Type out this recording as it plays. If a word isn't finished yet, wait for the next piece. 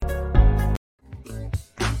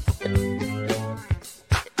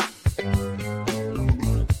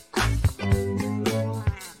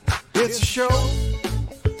show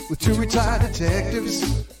with two retired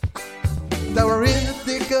detectives that were in the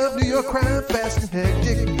thick of New York crime, fast and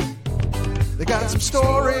hectic. They got some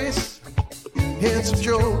stories and some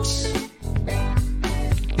jokes,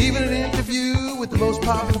 even an interview with the most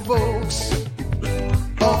popular folks.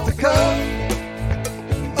 Off the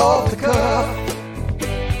cuff,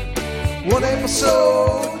 one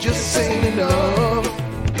episode just ain't enough.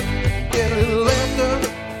 Get a little laughter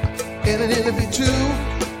and an interview too.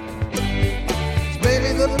 It's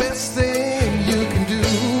maybe the best thing you can do.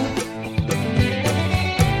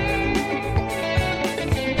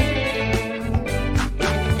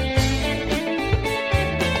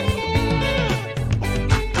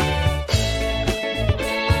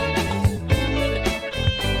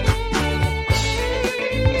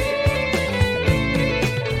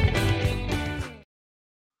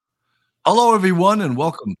 Hello, everyone, and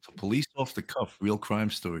welcome to Police Off the Cuff, Real Crime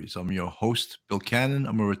Stories. I'm your host, Bill Cannon.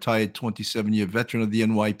 I'm a retired 27-year veteran of the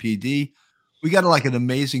NYPD. We got an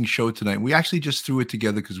amazing show tonight. We actually just threw it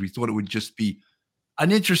together because we thought it would just be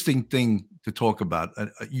an interesting thing to talk about,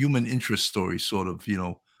 a human interest story, sort of,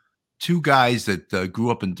 two guys that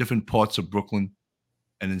grew up in different parts of Brooklyn,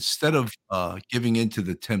 and instead of giving in to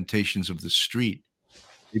the temptations of the street,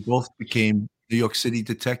 they both became New York City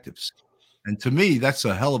detectives. And to me, that's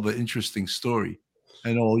a hell of an interesting story.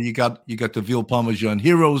 I know you got the veal parmesan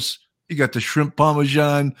heroes, you got the shrimp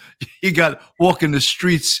parmesan, you got walking the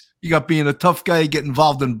streets, you got being a tough guy, you get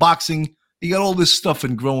involved in boxing, you got all this stuff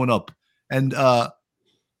in growing up. And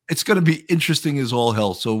it's going to be interesting as all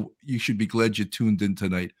hell. So you should be glad you tuned in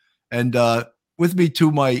tonight. And with me to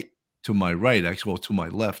my right, actually, well, to my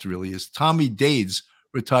left, really, is Tommy Dades,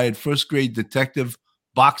 retired first grade detective,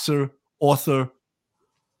 boxer, author,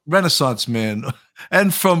 Renaissance man,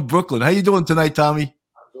 and from Brooklyn. How you doing tonight, Tommy?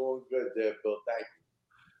 I'm doing good there, Bill. Thank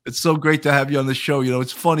you. It's so great to have you on the show.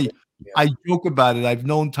 It's funny. Yeah. I joke about it. I've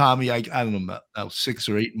known Tommy, I don't know, now 6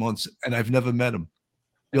 or 8 months, and I've never met him.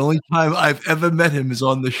 The only time I've ever met him is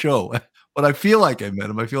on the show. But I feel like I met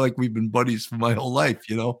him. I feel like we've been buddies for my whole life,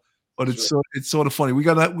 But it's sort of funny. We're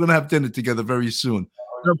gonna have dinner together very soon.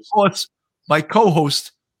 And of course, my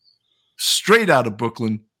co-host, straight out of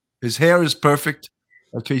Brooklyn. His hair is perfect.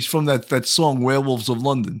 Okay, he's from that song Werewolves of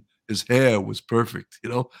London. His hair was perfect,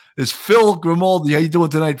 It's Phil Grimaldi. How you doing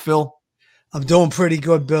tonight, Phil? I'm doing pretty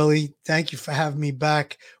good, Billy. Thank you for having me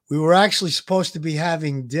back. We were actually supposed to be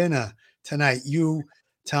having dinner tonight, you,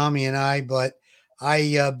 Tommy, and I, but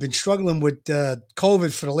I've been struggling with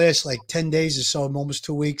COVID for the last 10 days or so, almost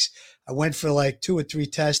 2 weeks. I went for 2 or 3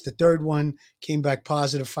 tests. The third one came back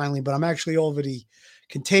positive finally, but I'm actually over the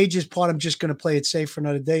contagious part. I'm just going to play it safe for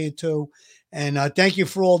another day or two. And thank you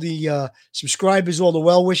for all the subscribers, all the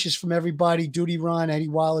well wishes from everybody. Duty Ron, Eddie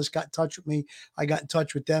Wallace got in touch with me. I got in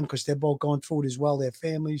touch with them because they're both going through it as well, their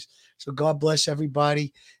families. So God bless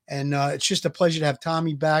everybody. And it's just a pleasure to have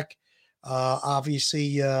Tommy back.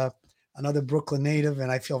 Obviously, another Brooklyn native,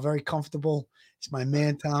 and I feel very comfortable. It's my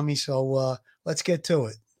man, Tommy. So let's get to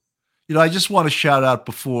it. I just want to shout out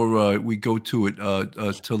before we go to it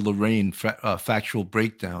to Lorraine, Factual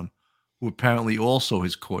Breakdown, who apparently also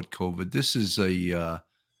has caught COVID. This is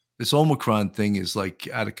this Omicron thing is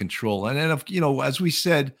out of control. And then, as we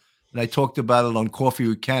said, and I talked about it on Coffee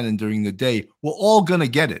with Cannon during the day, we're all going to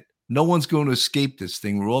get it. No one's going to escape this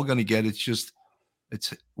thing. We're all going to get it.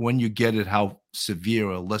 It's when you get it, how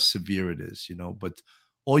severe or less severe it is, But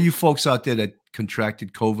all you folks out there that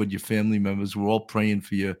contracted COVID, your family members, we're all praying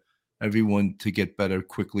for you, everyone to get better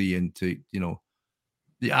quickly and to,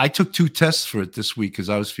 I took 2 tests for it this week because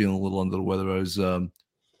I was feeling a little under the weather. I was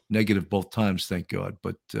negative both times, thank God.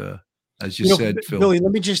 But as you said, Phil. Billy,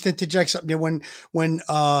 let me just interject something. When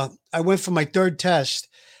I went for my third test,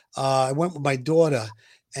 I went with my daughter,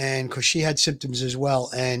 and because she had symptoms as well.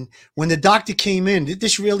 And when the doctor came in,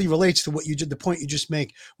 this really relates to the point you just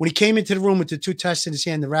make. When he came into the room with the 2 tests in his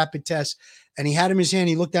hand, the rapid test, and he had him in his hand,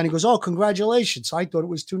 he looked down, he goes, "Oh, congratulations." So I thought it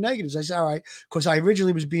was 2 negatives. I said, "All right," because I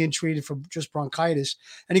originally was being treated for just bronchitis.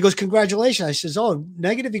 And he goes, "Congratulations." I says, "Oh,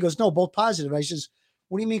 negative?" He goes, "No, both positive." I says,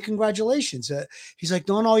 "What do you mean congratulations?" He's like,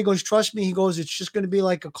 No. He goes, "Trust me." He goes, "It's just going to be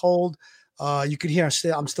like a cold." You could hear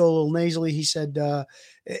I'm still a little nasally. He said,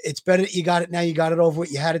 "It's better that you got it now. You got it over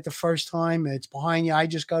it. You had it the first time. It's behind you. I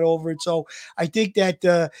just got over it." So I think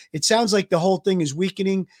that it sounds like the whole thing is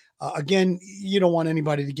weakening. Again, you don't want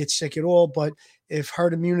anybody to get sick at all, but if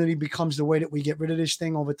herd immunity becomes the way that we get rid of this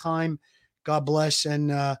thing over time, God bless. And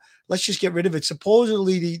let's just get rid of it.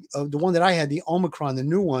 Supposedly the one that I had, the Omicron, the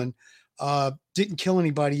new one, Didn't kill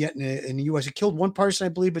anybody yet in the U.S. It killed one person, I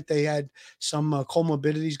believe, but they had some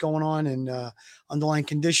comorbidities going on and underlying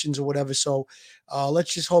conditions or whatever. So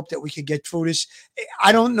let's just hope that we could get through this.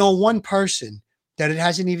 I don't know one person that it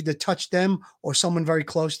hasn't even touched them or someone very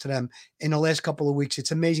close to them in the last couple of weeks.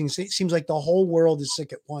 It's amazing. It seems like the whole world is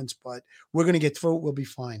sick at once, but we're going to get through it. We'll be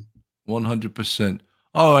fine. 100%.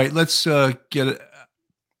 All right, let's get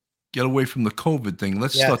away from the COVID thing.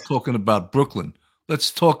 Let's start talking about Brooklyn.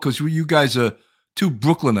 Let's talk, because you guys are two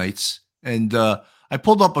Brooklynites, and I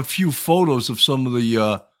pulled up a few photos of some of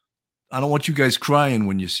the. I don't want you guys crying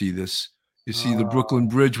when you see this. You see the Brooklyn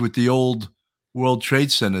Bridge with the old World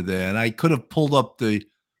Trade Center there, and I could have pulled up a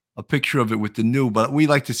picture of it with the new, but we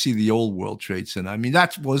like to see the old World Trade Center. I mean,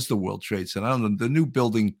 that was the World Trade Center. I don't know, the new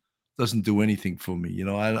building doesn't do anything for me. You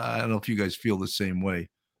know, I don't know if you guys feel the same way.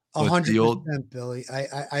 100%, Billy.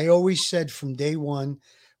 I always said from day one,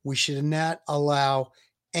 we should not allow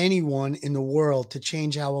anyone in the world to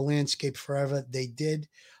change our landscape forever. They did.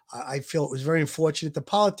 I feel it was very unfortunate. The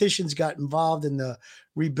politicians got involved in the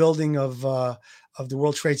rebuilding of the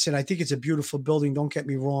World Trade Center. I think it's a beautiful building. Don't get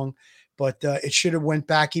me wrong, but it should have went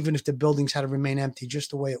back, even if the buildings had to remain empty, just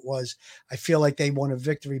the way it was. I feel like they won a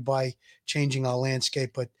victory by changing our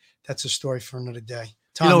landscape, but that's a story for another day.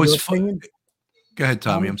 Tom, it's fun. Go ahead,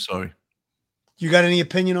 Tommy. I'm sorry. You got any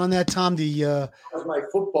opinion on that, Tom? That was my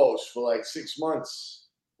foot post for like 6 months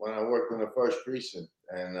when I worked in the first precinct.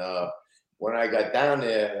 And when I got down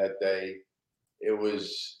there that day,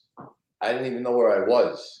 I didn't even know where I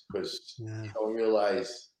was, because you don't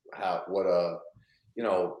realize what a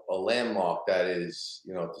landmark that is,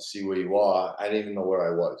 to see where you are. I didn't even know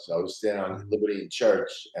where I was. I was standing on Liberty and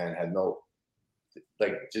Church and had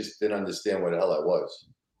just didn't understand where the hell I was.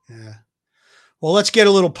 Yeah. Well, let's get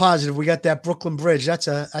a little positive. We got that Brooklyn Bridge. That's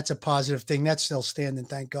a positive thing. That's still standing,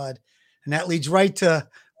 thank God. And that leads right to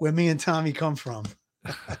where me and Tommy come from.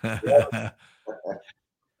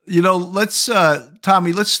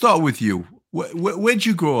 Tommy, let's start with you. Where'd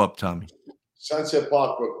you grow up, Tommy? Sunset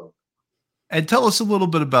Park, Brooklyn. And tell us a little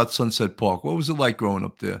bit about Sunset Park. What was it like growing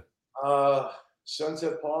up there?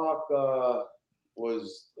 Sunset Park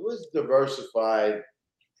was diversified,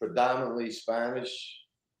 predominantly Spanish.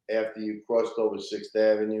 After you crossed over 6th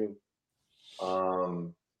Avenue,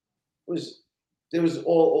 there was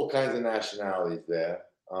all kinds of nationalities there.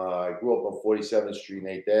 I grew up on 47th Street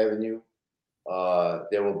and 8th Avenue.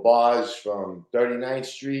 There were bars from 39th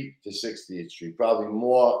Street to 60th Street, probably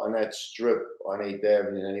more on that strip on 8th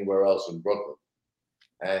Avenue than anywhere else in Brooklyn.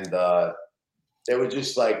 And they were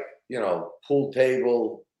just like, pool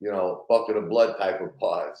table, bucket of blood type of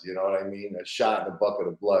bars. You know what I mean? A shot in a bucket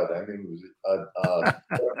of blood. I mean, it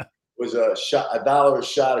was $1 a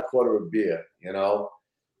shot, a quarter of beer.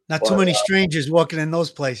 Not too many strangers walking in those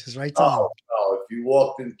places, right, Tom? No. If you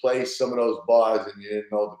walked in some of those bars and you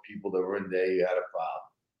didn't know the people that were in there, you had a problem.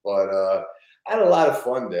 But I had a lot of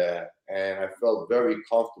fun there, and I felt very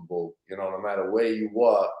comfortable. No matter where you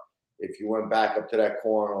were, if you went back up to that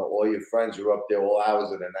corner, all your friends were up there all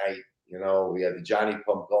hours of the night. We had the Johnny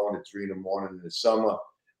Pump going at 3 a.m. in the summer.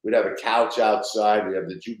 We'd have a couch outside. We'd have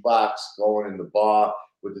the jukebox going in the bar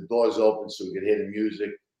with the doors open so we could hear the music.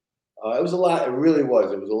 It was a lot. It really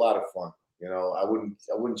was. It was a lot of fun. I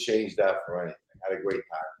wouldn't change that for anything. I had a great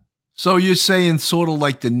time. So you're saying sort of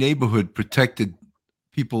like the neighborhood protected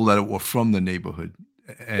people that were from the neighborhood,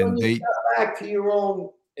 and when you got back to your own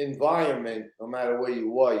environment, no matter where you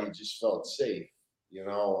were, you just felt safe.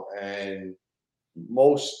 And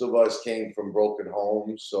most of us came from broken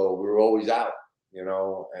homes, so we were always out.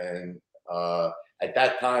 And at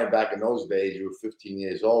that time, back in those days, you were 15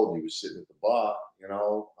 years old. You were sitting at the bar.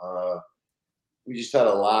 We just had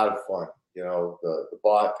a lot of fun. The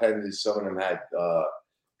bartenders, some of them had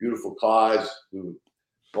beautiful cars. Who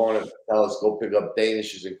going to tell us go pick up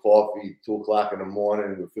Danishes and coffee 2:00 in the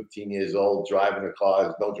morning. We're 15 years old, driving the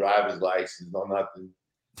cars, no driver's license, no nothing.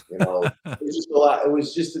 It was just a lot. It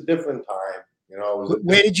was just a different time.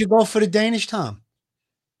 Where did you go for the Danish, Tom?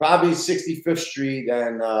 Probably 65th Street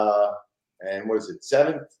and what is it,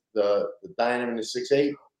 7th? The diner in the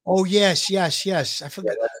 6-8. Oh yes. I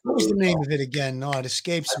forgot. What was the name of it again? No, it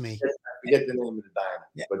escapes me. I forget the name of the diner.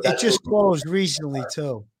 Yeah, it just closed recently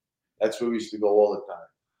too. That's where we used to go all the time.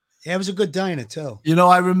 Yeah, it was a good diner too.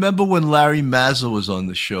 I remember when Larry Mazza was on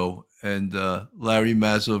the show, and Larry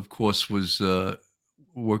Mazza, of course, was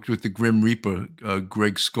worked with the Grim Reaper,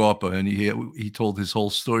 Greg Scarpa, and he told his whole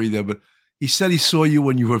story there. But he said he saw you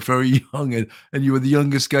when you were very young, and you were the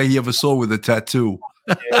youngest guy he ever saw with a tattoo.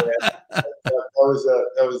 Yeah,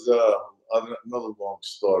 that was another long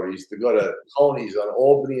story. He used to go to Tony's on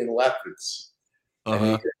Albany and Lefferts, and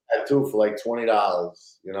you get a tattoo for like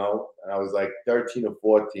 $20, you know. And I was like 13 or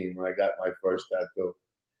 14 when I got my first tattoo.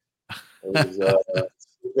 It was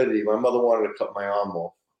stupidity. My mother wanted to cut my arm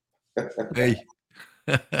off. Hey,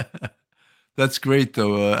 that's great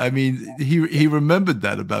though. I mean, he remembered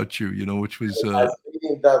that about you, you know, which was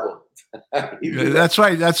Tasmanian devil. that's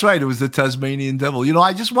right. That's right. It was the Tasmanian devil. You know,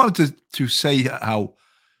 I just wanted to say how,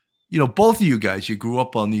 you know, both of you guys, you grew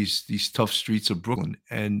up on these tough streets of Brooklyn,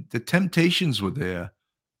 and the temptations were there.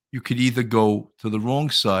 You could either go to the wrong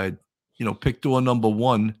side, you know, pick door number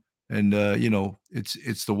 1, and you know,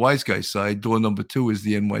 it's the wise guy side. Door number 2 is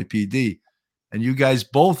the NYPD, and you guys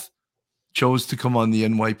both chose to come on the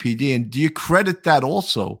NYPD. And do you credit that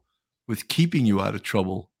also with keeping you out of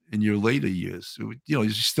trouble in your later years? You know,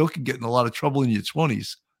 you still can get in a lot of trouble in your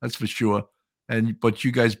 20s, that's for sure. But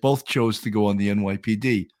you guys both chose to go on the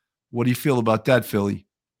NYPD. What do you feel about that, Philly?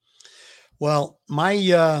 Well,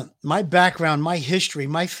 my background, my history,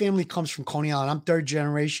 my family comes from Coney Island. I'm third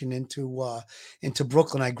generation into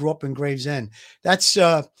Brooklyn. I grew up in Gravesend. That's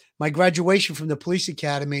my graduation from the police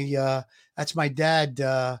academy. That's my dad.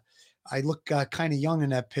 I look kind of young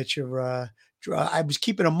in that picture. I was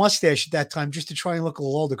keeping a mustache at that time just to try and look a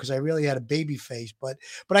little older because I really had a baby face. But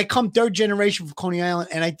I come third generation from Coney Island,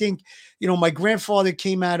 and I think, you know, my grandfather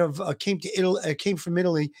came from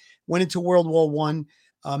Italy, went into World War One.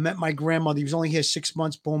 Met my grandmother. He was only here 6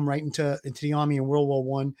 months. Boom, right into the army in World War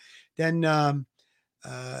One. Then,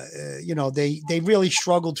 you know, they really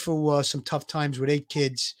struggled through some tough times with 8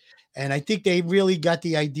 kids, and I think they really got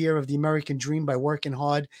the idea of the American dream by working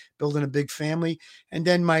hard, building a big family. And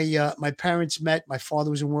then my parents met. My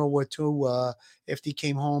father was in World War II. After he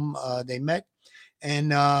came home, they met,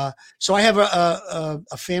 and so I have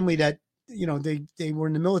a family that, you know, they were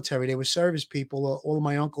in the military. They were service people. All of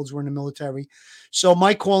my uncles were in the military. So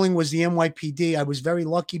my calling was the NYPD. I was very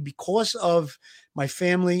lucky because of my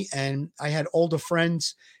family, and I had older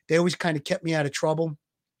friends. They always kind of kept me out of trouble.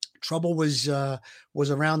 Trouble was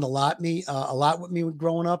around a lot with me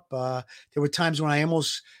growing up. There were times when I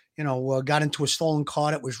almost, you know, got into a stolen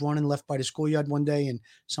car that was running left by the schoolyard one day, and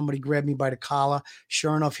somebody grabbed me by the collar.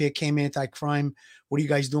 Sure enough, here came anti-crime. What are you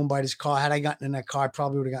guys doing by this car? Had I gotten in that car, I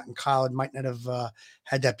probably would have gotten collared. Might not have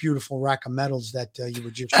had that beautiful rack of medals that you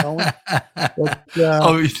were just showing. But,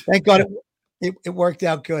 thank God it worked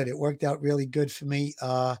out good. It worked out really good for me.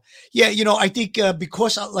 Yeah, you know, I think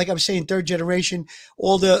because, like I was saying, third generation,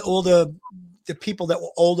 all the people that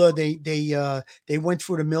were older, they went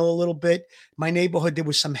through the mill a little bit. My neighborhood, there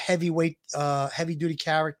was some heavy duty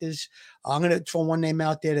characters. I'm going to throw one name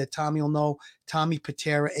out there that Tommy will know: Tommy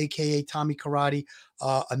Patera, aka Tommy Karate,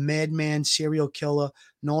 a madman, serial killer,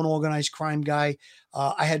 known organized crime guy.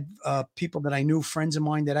 I had people that I knew, friends of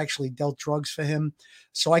mine, that actually dealt drugs for him.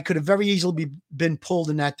 So I could have very easily been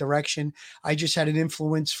pulled in that direction. I just had an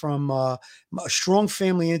influence from a strong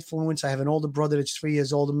family influence. I have an older brother that's 3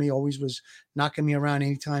 years older than me, always was knocking me around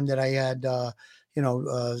anytime that I had,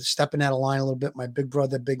 stepping out of line a little bit. My big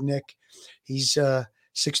brother, Big Nick, he's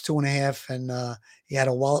 6'2.5", and he had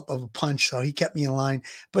a wallop of a punch, so he kept me in line.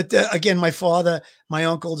 But again, my father, my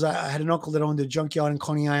uncles, I had an uncle that owned a junkyard in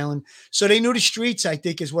Coney Island, so they knew the streets, I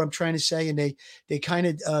think, is what I'm trying to say, and they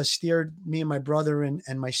kind of steered me and my brother and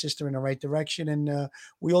my sister in the right direction, and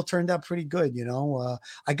we all turned out pretty good. You know,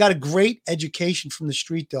 I got a great education from the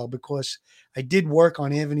street though, because I did work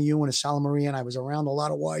on Avenue U and Sala Maria, and I was around a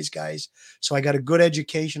lot of wise guys, so I got a good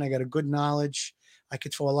education, I got a good knowledge. I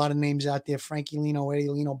could throw a lot of names out there: Frankie Lino, Eddie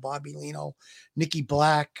Lino, Bobby Lino, Nicky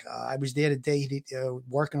Black. I was there today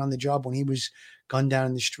working on the job when he was gunned down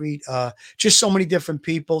in the street. Just so many different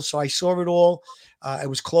people. So I saw it all. I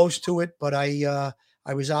was close to it, but I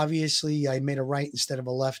made a right instead of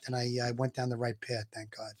a left, and I went down the right path.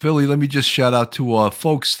 Thank God. Philly, let me just shout out to our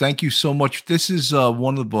folks. Thank you so much. This is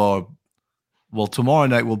one of our, well, tomorrow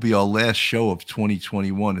night will be our last show of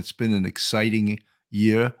 2021. It's been an exciting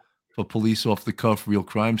year for Police Off the Cuff, Real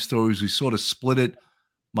Crime Stories. We sort of split it.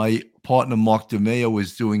 My partner, Mark DeMeo,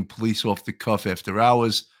 is doing Police Off the Cuff After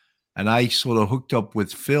Hours, and I sort of hooked up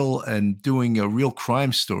with Phil and doing Real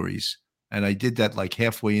Crime Stories, and I did that like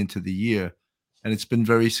halfway into the year, and it's been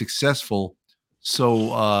very successful.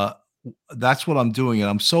 So that's what I'm doing, and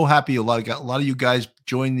I'm so happy a lot of you guys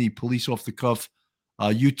joined the Police Off the Cuff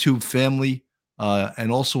YouTube family,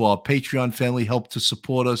 and also our Patreon family helped to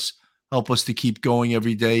support us, help us to keep going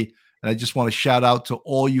every day. And I just want to shout out to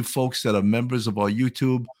all you folks that are members of our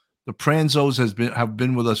YouTube. The Pranzos have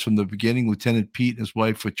been with us from the beginning. Lieutenant Pete and his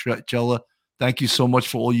wife, Chella. Thank you so much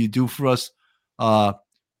for all you do for us.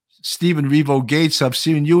 Stephen Revo Gates, I've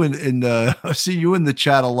seen you in the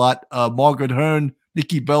chat a lot. Margaret Hearn,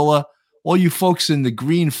 Nikki Bella, all you folks in the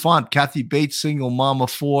green font, Kathy Bates, Single Mama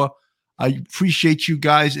 4. I appreciate you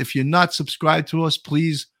guys. If you're not subscribed to us,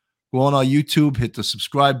 please go on our YouTube, hit the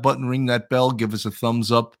subscribe button, ring that bell, give us a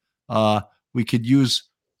thumbs up. We could use,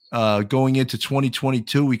 going into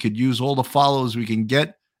 2022, we could use all the follows we can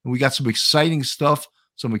get. And we got some exciting stuff,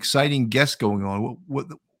 some exciting guests going on.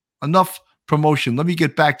 Enough promotion. Let me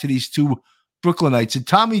get back to these two Brooklynites. And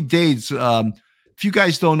Tommy Dades, if you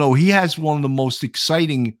guys don't know, he has one of the most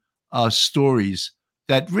exciting stories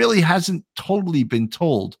that really hasn't totally been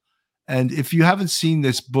told. And if you haven't seen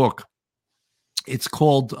this book, it's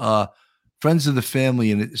called Friends of the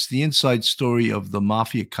Family, and it's the inside story of the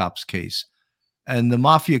Mafia Cops case. And the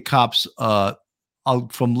Mafia Cops,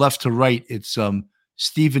 from left to right, it's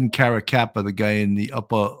Stephen Caracappa, the guy in the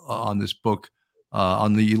upper on this book,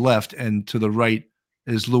 on the left, and to the right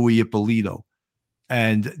is Louis Ippolito.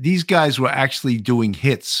 And these guys were actually doing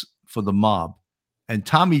hits for the mob. And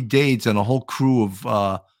Tommy Dades and a whole crew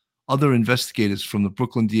of other investigators from the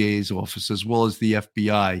Brooklyn DA's office, as well as the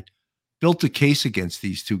FBI, built a case against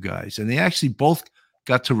these two guys. And they actually both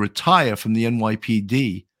got to retire from the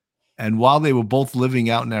NYPD. And while they were both living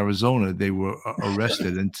out in Arizona, they were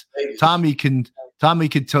arrested. And Tommy can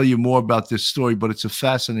tell you more about this story, but it's a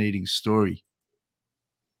fascinating story.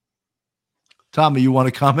 Tommy, you want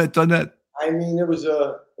to comment on that? I mean, it was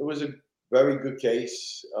a very good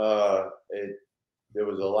case. There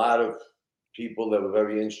was a lot of people that were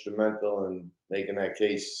very instrumental in making that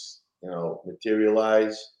case,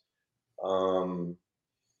 materialize.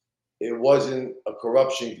 It wasn't a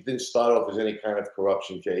corruption. It didn't start off as any kind of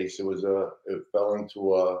corruption case. It fell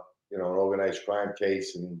into an organized crime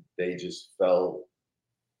case, and they fell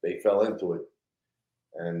into it.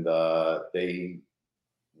 And there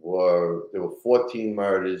were 14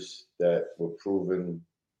 murders that were proven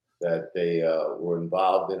that they were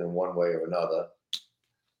involved in one way or another.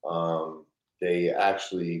 They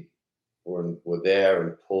actually were there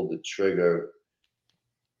and pulled the trigger.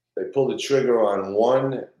 They pulled the trigger on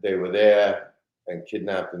one. They were there and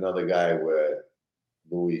kidnapped another guy where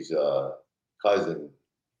Louis' cousin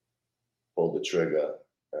pulled the trigger.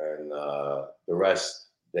 And the rest,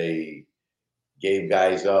 they gave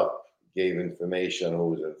guys up, gave information who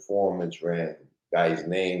was informants, ran guys'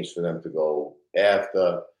 names for them to go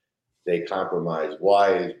after. They compromised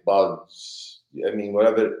wires, bugs. I mean,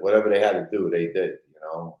 whatever they had to do, they did,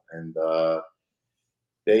 and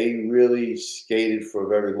they really skated for a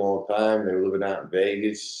very long time. They were living out in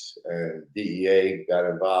Vegas, and DEA got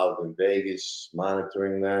involved in Vegas,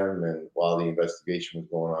 monitoring them. And while the investigation was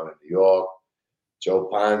going on in New York, Joe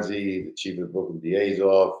Ponzi, the chief of the Brooklyn DA's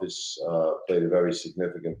office, played a very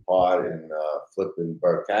significant part in flipping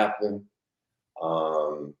Burt Kaplan.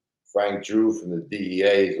 Frank Drew from the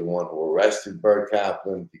DEA is the one who arrested Burt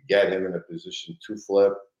Kaplan to get him in a position to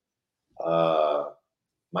flip.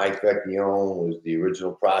 Mike Vecchione was the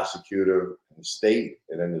original prosecutor in the state.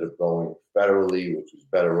 It ended up going federally, which was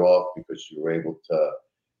better off because you were able to,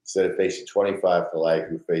 instead of facing 25 to life,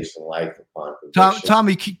 you're facing life upon conviction.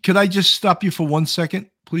 Tommy, could I just stop you for 1 second,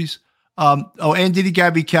 please? Andy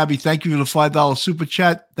Gabby Cabby, thank you for the $5 super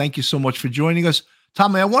chat. Thank you so much for joining us.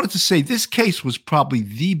 Tommy, I wanted to say this case was probably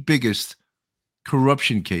the biggest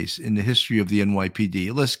corruption case in the history of the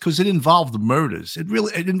NYPD, because it involved murders.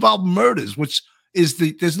 It involved murders, which is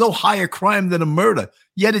there's no higher crime than a murder.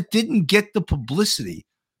 Yet it didn't get the publicity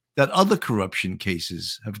that other corruption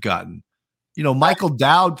cases have gotten. Michael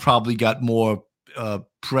Dowd probably got more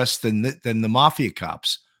press than the Mafia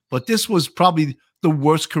Cops, but this was probably the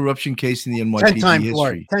worst corruption case in the NYPD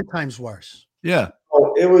history. 10 times worse. Yeah.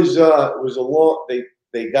 Oh, it was a long. They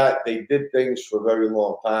did things for a very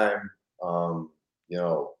long time.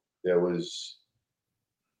 There was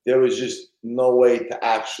just no way to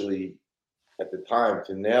actually, at the time,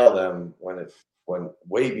 to nail them when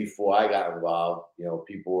way before I got involved.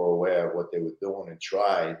 People were aware of what they were doing and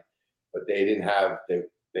tried, but they didn't have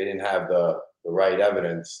the right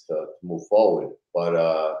evidence to move forward.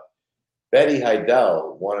 But Betty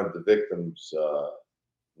Heidel, one of the victims'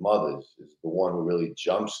 mothers, is the one who really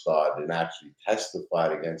jump-started and actually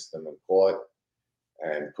testified against them in court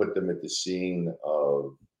and put them at the scene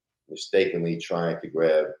of mistakenly trying to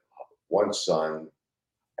grab one son,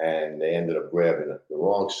 and they ended up grabbing the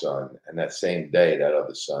wrong son. And that same day, that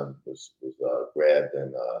other son was grabbed.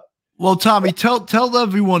 And well, Tommy, tell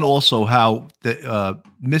everyone also how the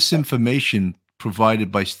misinformation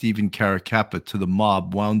provided by Stephen Caracappa to the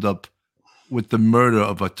mob wound up with the murder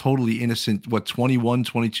of a totally innocent, 21,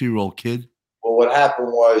 22-year-old kid? Well, what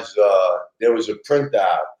happened was there was a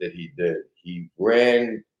printout that he did. He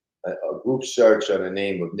ran a group search on the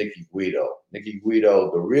name of Nicky Guido. Nicky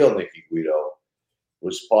Guido, the real Nicky Guido,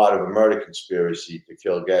 was part of a murder conspiracy to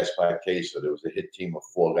kill Gaspar Queso. There was a hit team of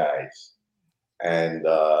 4 guys. And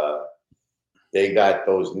they got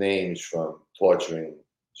those names from torturing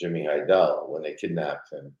Jimmy Heidel when they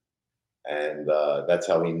kidnapped him. And that's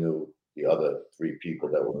how he knew the other 3 people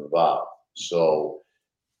that were involved. So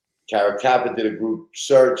Caracappa did a group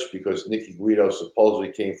search because Nicky Guido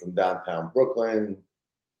supposedly came from downtown Brooklyn,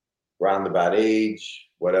 roundabout age,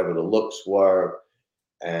 whatever the looks were.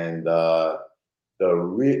 And the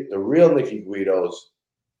real Nicky Guidos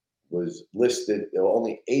was listed. There were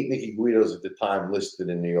only 8 Nicky Guidos at the time listed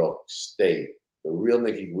in New York State. The real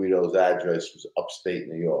Nicky Guido's address was upstate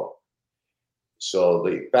New York. So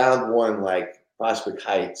they found one like Prospect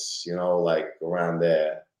Heights, like around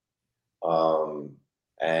there.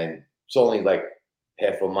 And it's only like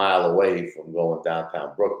half a mile away from going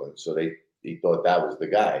downtown Brooklyn. So he thought that was the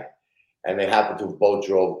guy. And they happened to have both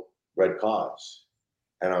drove red cars.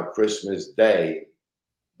 And on Christmas Day,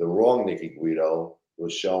 the wrong Nicky Guido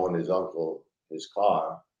was showing his uncle his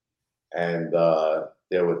car. And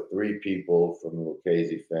there were 3 people from the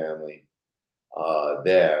Lucchese family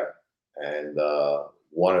there. And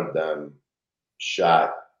one of them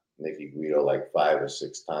shot Nicky Guido like 5 or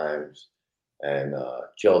 6 times and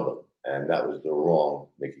killed him. And that was the wrong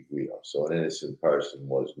Nicky Guido. So an innocent person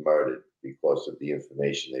was murdered because of the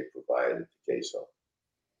information they provided to Queso.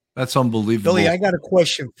 That's unbelievable. Billy, I got a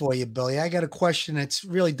question for you, Billy. I got a question that's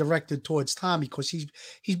really directed towards Tommy because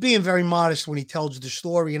he's being very modest when he tells the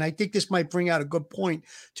story. And I think this might bring out a good point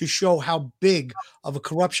to show how big of a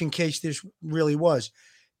corruption case this really was.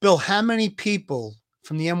 Bill, how many people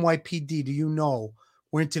from the NYPD do you know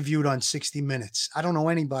were interviewed on 60 Minutes? I don't know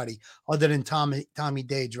anybody other than Tommy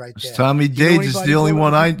Dage right there. Tommy Dage is the only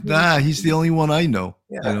one he's the only one I know.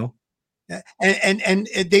 Yeah. And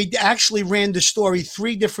they actually ran the story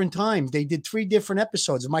 3 different times. They did 3 different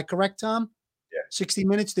episodes. Am I correct, Tom? Yeah. 60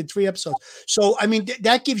 Minutes did 3 episodes. So, I mean,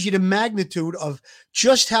 that gives you the magnitude of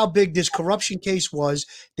just how big this corruption case was.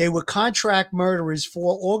 They were contract murderers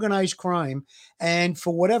for organized crime. And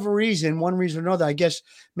for whatever reason, one reason or another, I guess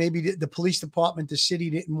maybe the police department, the city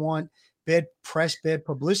didn't want bad press, bad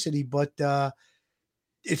publicity, but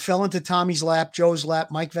it fell into Tommy's lap, Joe's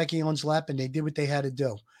lap, Mike Vecchione's lap, and they did what they had to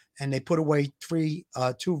do. And they put away 2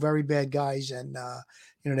 very bad guys, and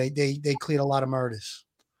they cleared a lot of murders.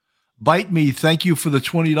 Bite Me, thank you for the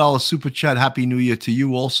 $20 super chat. Happy New Year to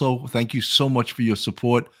you also. Thank you so much for your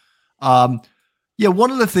support. One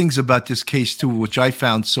of the things about this case too, which I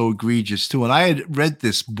found so egregious too, and I had read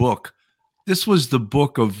this book. This was the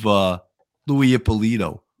book of Louis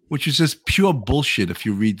Ippolito, which is just pure bullshit. If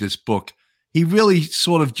you read this book, he really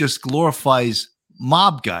sort of just glorifies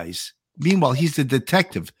mob guys. Meanwhile, he's the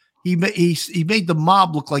detective. He made the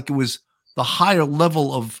mob look like it was the higher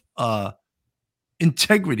level of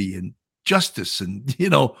integrity and justice and,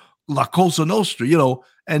 La Cosa Nostra,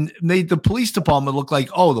 and made the police department look like,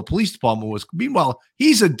 the police department was. Meanwhile,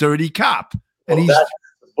 he's a dirty cop. And that's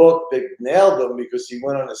the book that nailed him because he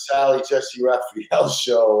went on a Sally Jesse Raphael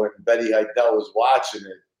show and Betty Heidel was watching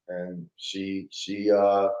it. And she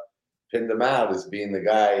pinned him out as being the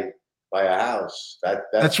guy by a house.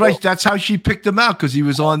 That's right. That's how she picked him out because he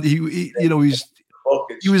was on. He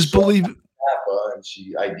was believing. And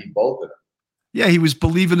she ID'd both of them. Yeah, he was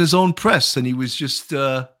believing his own press, and he was just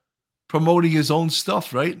promoting his own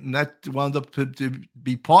stuff, right? And that wound up to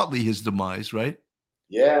be partly his demise, right?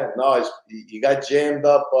 Yeah, no, he got jammed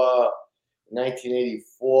up in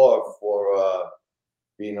 1984 for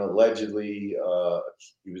being allegedly.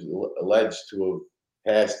 He was alleged to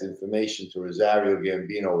have passed information to Rosario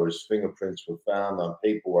Gambino where his fingerprints were found on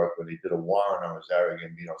paperwork when they did a warrant on Rosario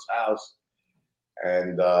Gambino's house.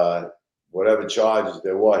 And whatever charges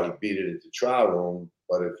there were, he beat it at the trial room.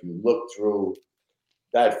 But if you look through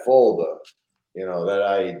that folder, that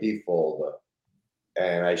IED folder,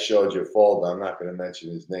 and I showed you a folder, I'm not going to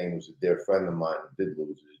mention his name, he was a dear friend of mine who did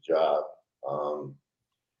lose his job.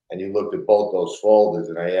 And you looked at both those folders,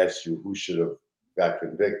 and I asked you who should have got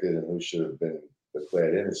convicted and who should have been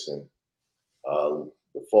declared innocent.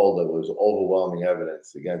 The folder was overwhelming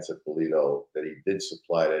evidence against Ippolito that he did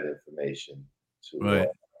supply that information to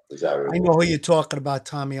Rosario. I know who you're talking about,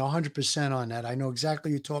 Tommy. 100% on that. I know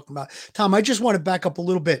exactly who you're talking about. Tom, I just want to back up a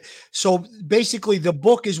little bit. So basically, the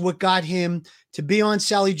book is what got him to be on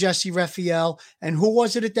Sally Jesse Raphael. And who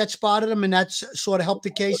was it that spotted him? And that sort of helped the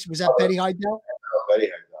case. Was that Betty Heidel? Betty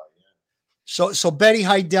Heidel. So Betty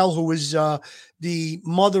Heidel, who was the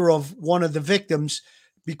mother of one of the victims,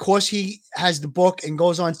 because he has the book and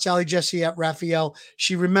goes on Sally Jesse at Raphael,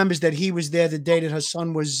 she remembers that he was there the day that her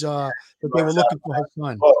son was, that they were looking for her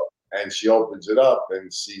son. And she opens it up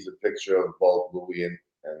and sees a picture of both Louis and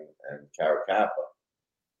Caracappa.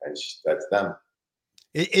 That's them.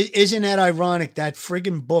 Isn't that ironic? That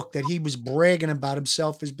friggin' book that he was bragging about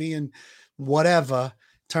himself as being whatever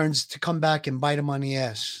turns to come back and bite him on the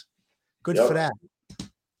ass. Good for that.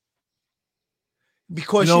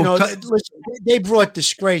 Because, listen, they brought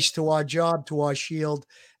disgrace to our job, to our shield.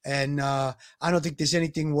 And I don't think there's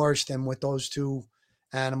anything worse than what those two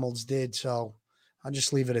animals did. So I'll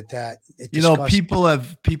just leave it at that. People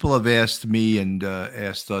have asked me and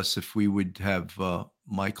asked us if we would have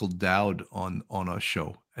Michael Dowd on our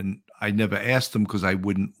show. And I never asked him because I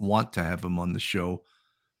wouldn't want to have him on the show,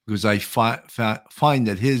 because I find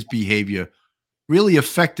that his behavior really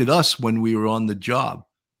affected us when we were on the job,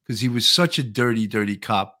 because he was such a dirty, dirty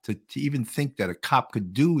cop to even think that a cop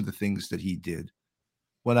could do the things that he did.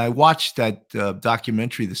 When I watched that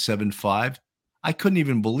documentary, The 7-5, I couldn't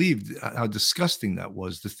even believe how disgusting that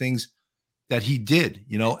was, the things that he did,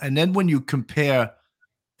 And then when you compare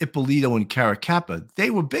Ippolito and Caracappa, they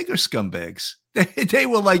were bigger scumbags. They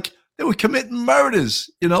were committing murders,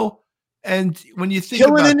 And when you think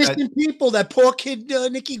killing about innocent people, that poor kid,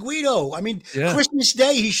 Nicky Guido. I mean, Christmas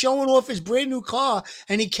Day, he's showing off his brand new car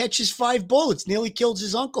and he catches 5 bullets, nearly kills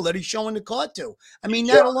his uncle that he's showing the car to. I mean,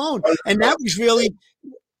 that alone. And that was really.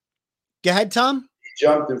 Go ahead, Tom. He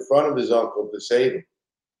jumped in front of his uncle to save him.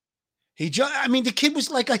 The kid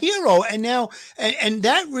was like a hero. And now, and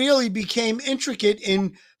that really became intricate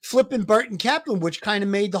in flipping Burton Kaplan, which kind of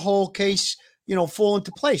made the whole case, fall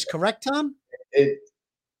into place. Correct, Tom?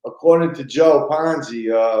 According to Joe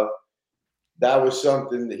Ponzi, that was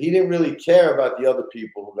something that he didn't really care about the other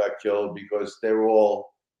people who got killed because they were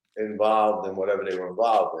all involved in whatever they were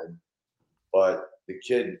involved in. But the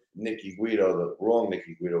kid, Nicky Guido, the wrong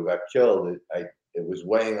Nicky Guido, got killed. It was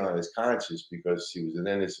weighing on his conscience because he was an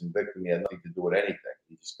innocent victim. He had nothing to do with anything.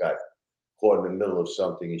 He just got caught in the middle of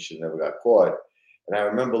something he should never got caught. And I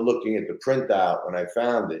remember looking at the printout when I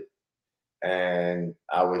found it, and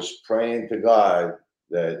I was praying to God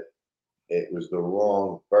that it was the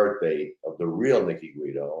wrong birth date of the real Nicky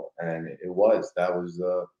Guido, and it was. That was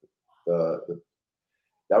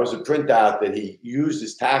that was a printout that he used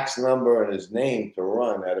his tax number and his name to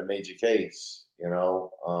run at a major case. So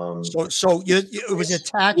it was a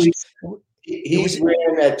tax. He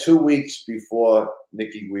ran that 2 weeks before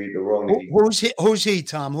Nicky Guido, the wrong Nicky Guido. Who's he,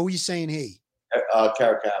 Tom? Who are you saying he?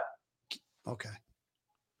 Caracappa. Okay.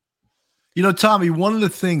 Tommy, one of the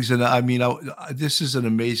things, and this is an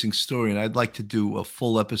amazing story, and I'd like to do a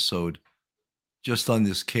full episode just on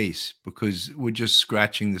this case because we're just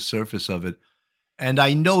scratching the surface of it. And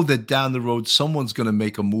I know that down the road, someone's going to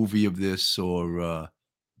make a movie of this or, a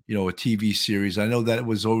TV series. I know that it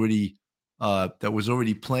was already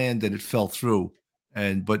planned and it fell through.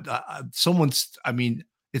 But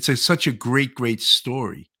it's such a great, great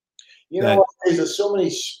story. There's so many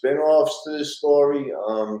spin-offs to this story.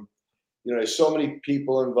 There's so many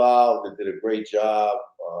people involved that did a great job,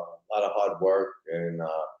 a lot of hard work, and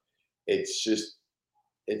it's just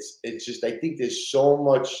I think there's so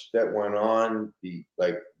much that went on.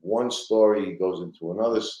 One story goes into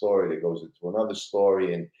another story that goes into another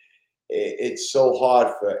story, and it's so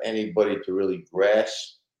hard for anybody to really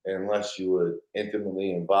grasp unless you were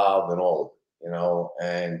intimately involved in all of it,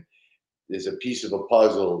 And there's a piece of a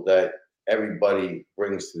puzzle that everybody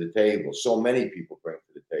brings to the table. So many people bring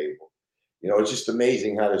to the table. It's just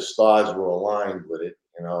amazing how the stars were aligned with it,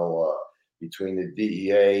 between the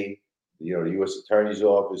DEA, the U.S. Attorney's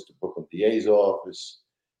Office, the Brooklyn DA's office,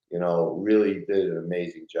 really did an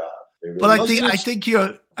amazing job. Really but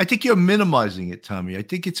I think you're minimizing it, Tommy. I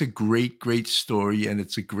think it's a great, great story and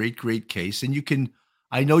it's a great, great case. And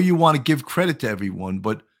I know you want to give credit to everyone,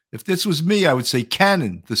 but if this was me, I would say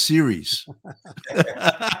Cannon, the series.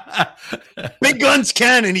 Big Guns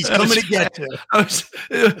Cannon, he's coming to get you. This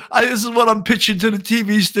is what I'm pitching to the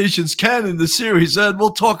TV stations, Cannon, the series, and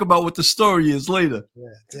we'll talk about what the story is later.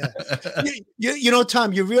 Yeah.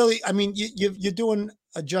 Tom, you really, you're doing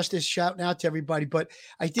a justice shout out to everybody, but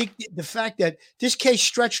I think the fact that this case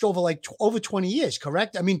stretched over over 20 years,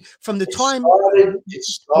 correct? From the time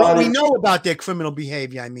we know about their criminal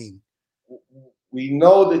behavior, We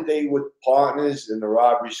know that they were partners in the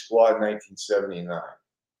robbery squad in 1979.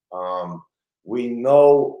 We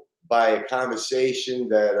know by a conversation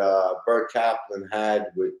that Burt Kaplan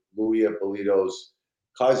had with Louis Ippolito's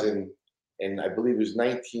cousin, and I believe it was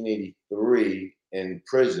 1983 in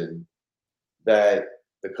prison, that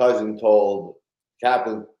the cousin told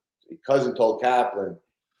Kaplan,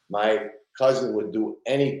 my cousin would do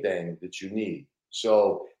anything that you need.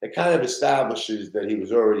 So it kind of establishes that he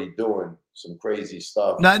was already doing some crazy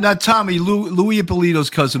stuff. Now Tommy, Louis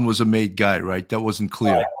Ippolito's cousin was a made guy, right? That wasn't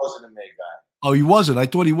clear. No, that wasn't a made guy. Oh, he wasn't. I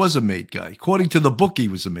thought he was a made guy. According to the book, he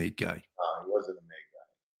was a made guy. No, he wasn't a made guy.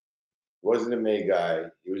 He wasn't a made guy.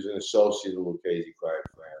 He was an associate of Lucchese crime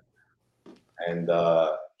friend. And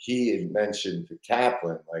he had mentioned to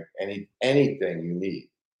Kaplan, like, anything you need.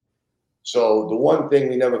 So the one thing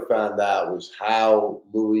we never found out was how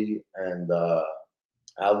Louis and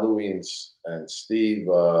Steve,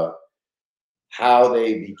 how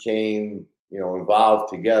they became,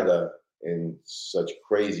 involved together in such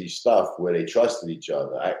crazy stuff where they trusted each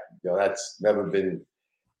other. That's never been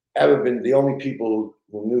the only people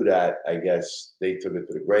who knew that. I guess they took it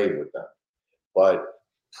to the grave with them. But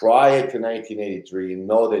prior to 1983,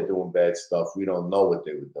 they're doing bad stuff. We don't know what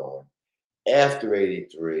they were doing. After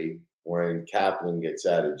 83, when Kaplan gets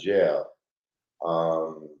out of jail,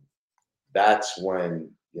 that's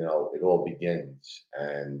when it all begins,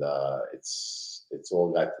 and it's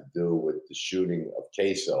all got to do with the shooting of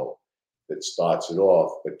Queso that starts it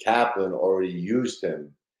off. But Kaplan already used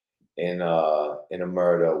him in a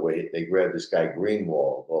murder where they grabbed this guy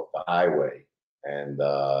Greenwald off the highway, and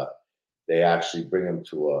they actually bring him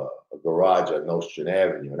to a garage on Nostrand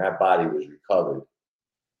Avenue, and that body was recovered.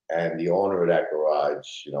 And the owner of that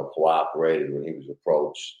garage, cooperated when he was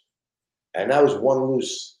approached. And that was one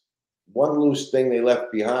loose thing they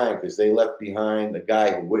left behind, because they left behind the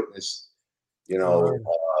guy who witnessed,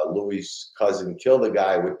 Louis' cousin kill the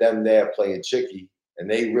guy with them there playing chicky, and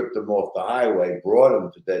they ripped him off the highway, brought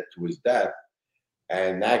him to his death,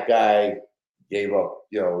 and that guy gave up,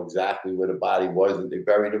 exactly where the body was, and they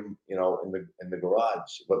buried him, in the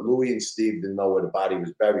garage. But Louis and Steve didn't know where the body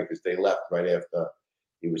was buried because they left right after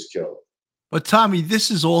he was killed. But Tommy,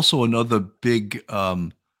 this is also another big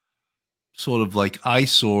sort of like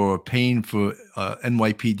eyesore or pain for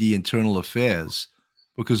NYPD internal affairs,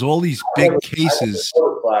 because all these big cases.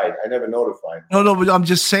 I never notified. No, but I'm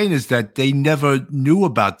just saying is that they never knew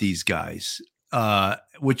about these guys,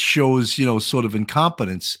 which shows, sort of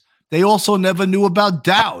incompetence. They also never knew about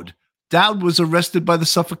Dowd. Dowd was arrested by the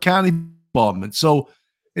Suffolk County Department. So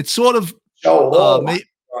it's sort of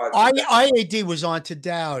IAD was on to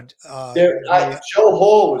Dowd. Joe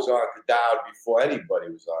Hall was on to Dowd before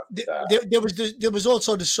anybody was on to Dowd. There was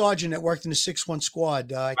also the sergeant that worked in the 6-1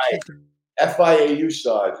 squad. FIAU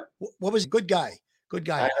sergeant. What was good guy? Good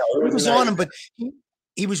guy. He was on him, but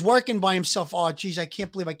he was working by himself. Oh, geez, I can't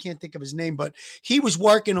believe I can't think of his name, but he was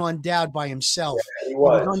working on Dowd by himself. Yeah, he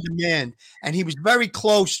was on demand, and he was very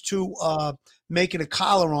close to making a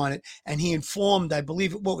collar on it. And he informed, I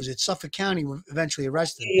believe, what was it? Suffolk County eventually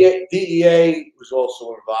arrested him. DEA was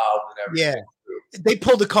also involved in everything. Yeah, they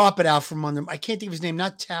pulled the carpet out from under him. I can't think of his name.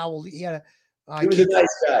 Not Towel. He had he was a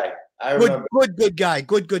nice guy. I remember. Good guy.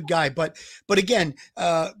 But again,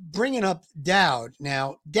 bringing up Dowd.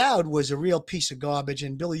 Now, Dowd was a real piece of garbage.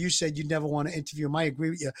 And Billy, you said you'd never want to interview him. I agree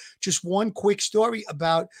with you. Just one quick story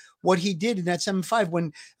about what he did in that 7-5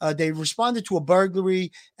 when they responded to a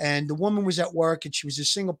burglary, and the woman was at work, and she was a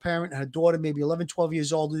single parent, and her daughter, maybe 11, 12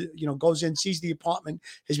 years old, goes in, sees the apartment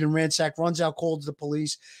has been ransacked, runs out, calls the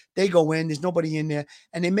police. They go in, there's nobody in there,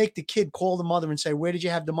 and they make the kid call the mother and say, where did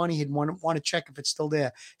you have the money? He'd want to check if it's still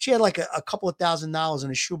there. She had like a couple of $1,000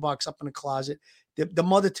 in a shoebox up in the closet. The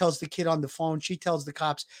mother tells the kid on the phone. She tells the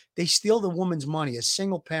cops. They steal the woman's money, a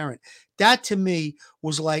single parent. That to me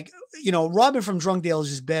was like, robbing from drug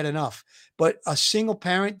dealers is bad enough, but a single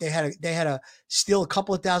parent, they had to steal a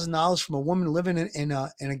couple of $1,000 from a woman living in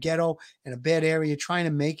a ghetto in a bad area trying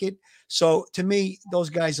to make it. So to me, those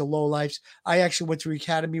guys are lowlifes. I actually went through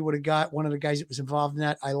academy with one of the guys that was involved in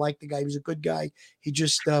that. I liked the guy. He was a good guy. He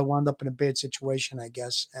just wound up in a bad situation, I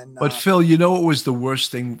guess. But Phil, what was the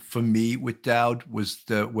worst thing for me with Dowd was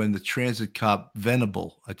when the transit cop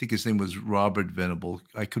Venable, I think his name was Robert Venable.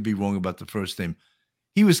 I could be wrong about the first name.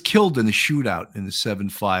 He was killed in a shootout in the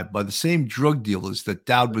 7-5 by the same drug dealers that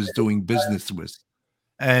Dowd was doing business with.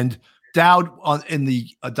 And Dowd in the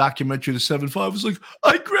documentary, the 7-5, was like,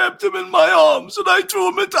 I grabbed him in my arms and I threw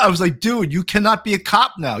him into. I was like, dude, you cannot be a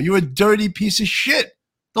cop now. You're a dirty piece of shit.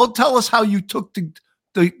 Don't tell us how you took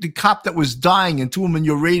the cop that was dying and threw him in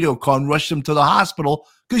your radio car and rushed him to the hospital,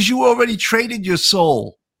 because you already traded your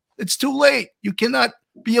soul. It's too late. You cannot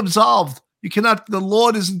be absolved. You cannot. The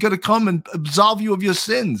Lord isn't going to come and absolve you of your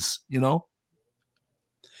sins.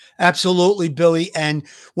 Absolutely, Billy. And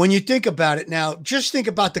when you think about it now, just think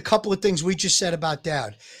about the couple of things we just said about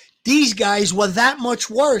Dowd. These guys were that much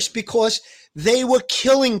worse because they were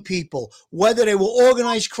killing people, whether they were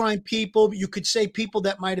organized crime people, you could say people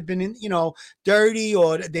that might have been, dirty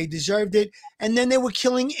or they deserved it. And then they were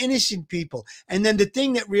killing innocent people. And then the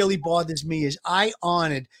thing that really bothers me is I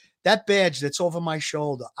honored that badge that's over my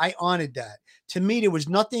shoulder. I honored that. to me, there was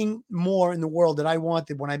nothing more in the world that I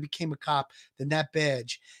wanted when I became a cop than that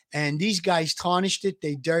badge. And these guys tarnished it.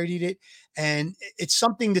 They dirtied it. And it's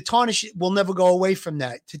something, the tarnish will never go away from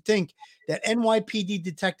that. To think that NYPD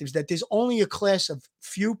detectives, that there's only a class of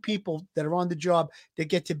few people that are on the job that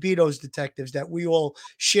get to be those detectives that we all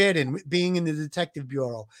shared in being in the detective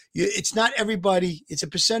bureau. It's not everybody. It's a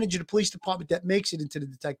percentage of the police department that makes it into the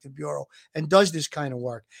detective bureau and does this kind of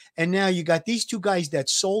work. And now you got these two guys that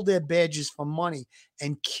sold their badges for money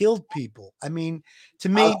and killed people. I mean, to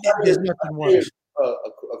me, there's nothing worse.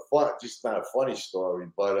 Just not a funny story,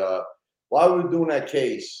 but while we were doing that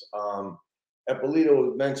case,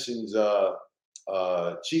 Eppolito mentions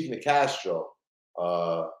Chief Nicastro,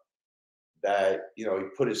 that, you know, he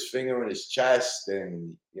put his finger in his chest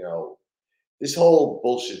and, you know, this whole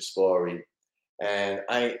bullshit story. And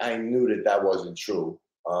I knew that wasn't true.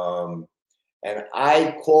 And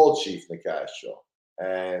I called Chief Nicastro.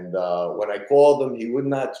 And when I called him, he would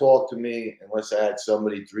not talk to me unless I had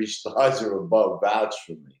somebody 3 stars or above vouch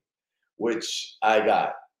for me, which I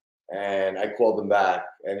got. And I called him back,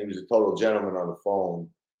 and he was a total gentleman on the phone.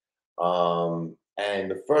 And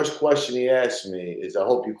the first question he asked me is, "I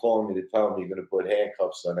hope you're calling me to tell me you're going to put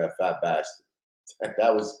handcuffs on that fat bastard."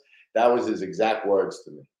 that was his exact words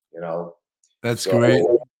to me. You know, That's great.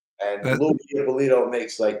 And Louis Ippolito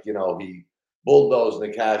makes, like, you know, he bulldozed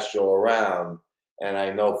Nicastro around, and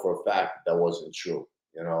I know for a fact that wasn't true.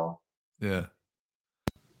 You know. Yeah.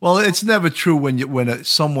 Well, it's never true when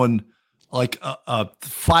someone like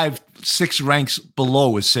 5-6 ranks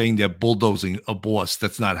below is saying they're bulldozing a boss.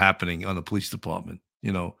 That's not happening on the police department.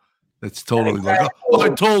 You know, that's totally like, oh, I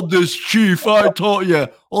told this chief, I told you.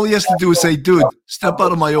 All he has to do is say, dude, step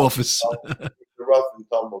out of my office. He's a rough and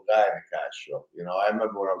tumble guy, Nicastro. You know, I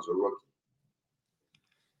remember when I was a rookie.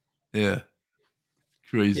 Yeah.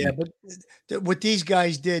 Crazy. Yeah, but what these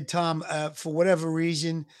guys did, Tom, for whatever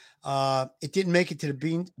reason, it didn't make it to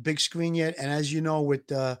the big screen yet. And as you know, with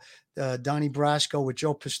Donnie Brasco, with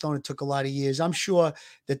Joe Pistone, it took a lot of years. I'm sure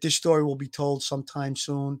that this story will be told sometime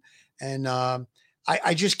soon. And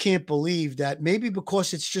I just can't believe that, maybe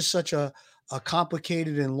because it's just such a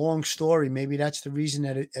complicated and long story. Maybe that's the reason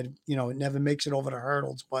that it never makes it over the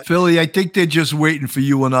hurdles. But Philly, I think they're just waiting for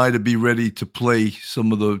you and I to be ready to play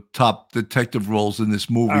some of the top detective roles in this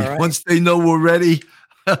movie. Right. Once they know we're ready,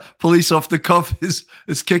 Police Off the Cuff is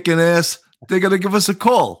kicking ass. They're going to give us a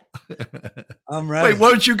call. I'm ready. Wait,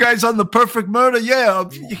 weren't you guys on The Perfect Murder? Yeah.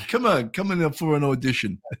 Come in there for an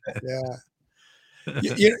audition. Yeah.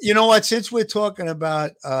 You know what? Since we're talking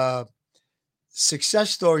about success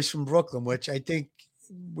stories from Brooklyn, which I think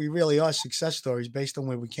we really are success stories based on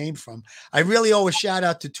where we came from, I really owe a shout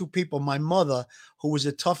out to 2 people. My mother, who was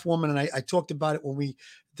a tough woman, and I talked about it when we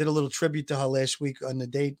did a little tribute to her last week on the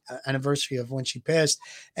date anniversary of when she passed,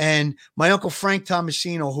 and my uncle Frank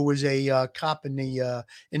Tomasino, who was a cop in the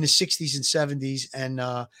 60s and 70s, and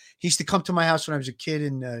he used to come to my house when I was a kid,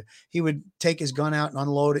 and he would take his gun out and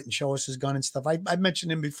unload it and show us his gun and stuff. I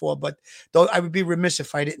mentioned him before, but though I would be remiss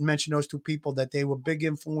if I didn't mention those 2 people, that they were big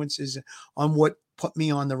influences on what put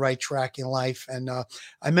me on the right track in life. And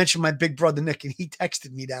I mentioned my big brother Nick, and he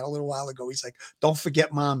texted me that a little while ago. He's like, "Don't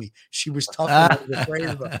forget mommy. She was tough and I was afraid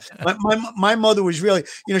of her." My mother was really,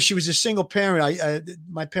 she was a single parent.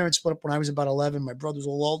 My parents split up when I was about 11. My brother's a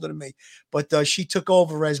little older than me, but she took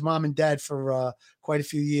over as mom and dad for quite a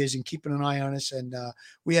few years and keeping an eye on us. And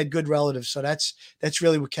we had good relatives. So that's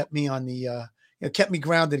really what kept me on the, kept me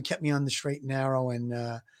grounded, kept me on the straight and narrow,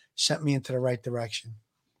 and sent me into the right direction.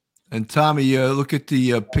 And Tommy, look at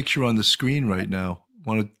the picture on the screen right now.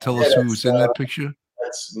 Want to tell us who's in that picture?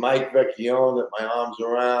 That's Mike Vecchione that my arm's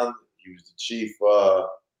around. He was the chief.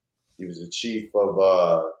 He was the chief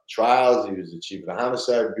of trials. He was the chief of the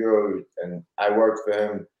homicide bureau, and I worked for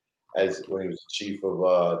him when he was the chief of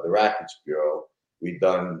the rackets bureau. We've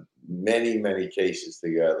done many, many cases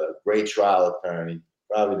together. Great trial attorney,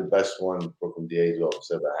 probably the best one Brooklyn DA's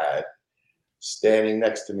office ever had. Standing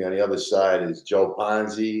next to me on the other side is Joe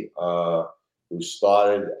Ponzi, who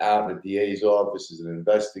started out in the DA's office as an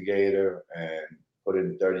investigator and put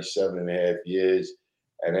in 37 and a half years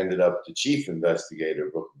and ended up the chief investigator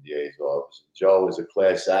of Brooklyn DA's office. Joe is a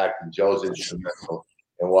class act, and Joe's instrumental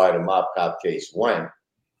in why the Mop Cop case went.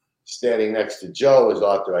 Standing next to Joe is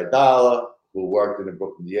Arthur Aidala, who worked in the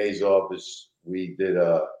Brooklyn DA's office. We did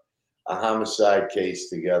a homicide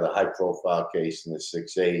case together, high-profile case in the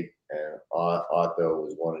 6-8, and Arthur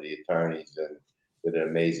was one of the attorneys and did an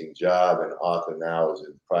amazing job. And Arthur now is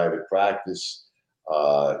in private practice,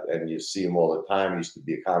 and you see him all the time. He used to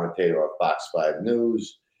be a commentator on Fox 5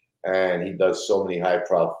 News, and he does so many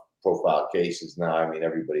high-profile cases now. I mean,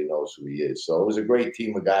 everybody knows who he is. So it was a great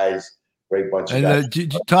team of guys great bunch of And guys.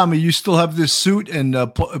 Tommy, you still have this suit, and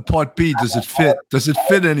part B, does it fit? Does it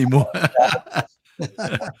fit anymore?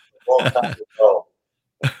 Long time ago.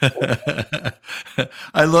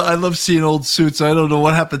 I love seeing old suits. I don't know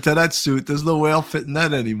what happened to that suit. There's no way I'll fit in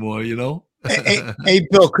that anymore, you know? Hey,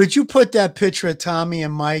 Bill, could you put that picture of Tommy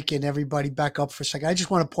and Mike and everybody back up for a second? I just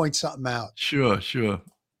want to point something out. Sure.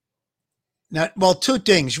 Now, well, two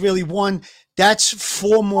things really. One, that's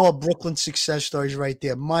 4 more Brooklyn success stories right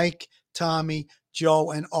there. Mike, Tommy,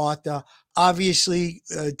 Joe, and Arthur. Obviously,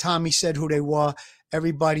 Tommy said who they were.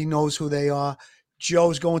 Everybody knows who they are.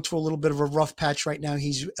 Joe's going through a little bit of a rough patch right now.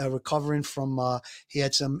 He's recovering from, he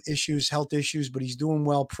had some issues, health issues, but he's doing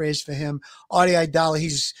well. Prayers for him. Artie Idala,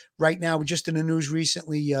 he's right now just in the news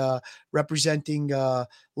recently representing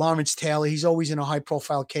Lawrence Taylor. He's always in a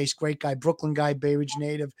high-profile case. Great guy, Brooklyn guy, Bay Ridge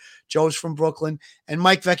native. Joe's from Brooklyn. And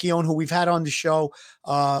Mike Vecchione, who we've had on the show,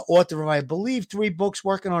 author of, I believe, 3 books,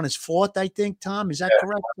 working on his 4th, I think, Tom. Is that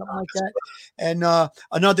correct? Something like that. And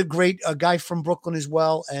another great guy from Brooklyn as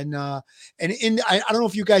well. And I don't know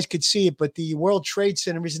if you guys could see it, but the World Trade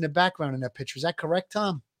Center is in the background in that picture. Is that correct,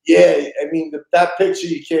 Tom? Yeah, I mean, that picture,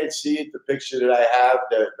 you can't see it. The picture that I have,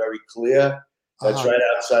 they're very clear. That's right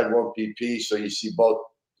outside 1PP. So you see both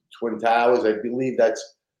Twin Towers. I believe that's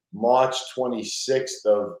March 26th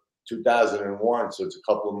of 2001. So it's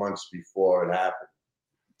a couple of months before it happened.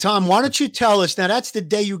 Tom, why don't you tell us now? That's the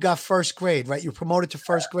day you got first grade, right? You promoted to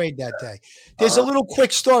first grade that day. There's a little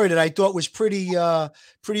quick story that I thought was pretty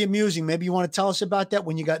amusing. Maybe you want to tell us about that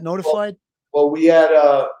when you got notified. Well, we had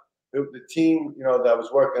the team, that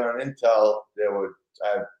was working on Intel.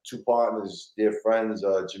 I have 2 partners, dear friends,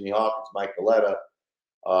 Jimmy Hawkins, Mike Galetta,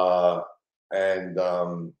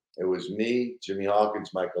 and it was me, Jimmy Hawkins,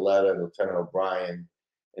 Mike Galetta, and Lieutenant O'Brien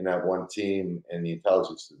in that one team in the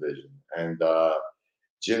intelligence division. And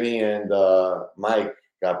Jimmy and Mike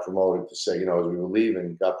got promoted to as we were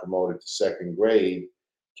leaving, got promoted to 2nd grade,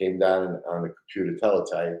 came down on the computer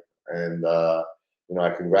teletype, and I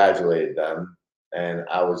congratulated them. And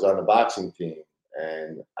I was on the boxing team,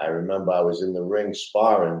 and I remember I was in the ring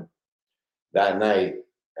sparring that night.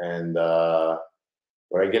 And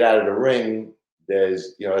when I get out of the ring,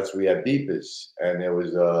 there's that's where we have beepers, and there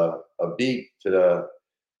was a beep to the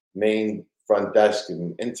main front desk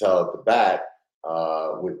in Intel at the back.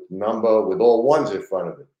 With all 1s in front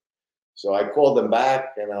of it. So I called them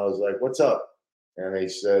back and I was like, "What's up?" And they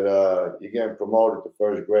said, "You're getting promoted to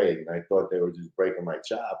 1st grade." And I thought they were just breaking my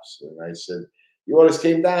chops. And I said, "The orders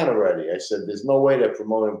came down already." I said, "There's no way they're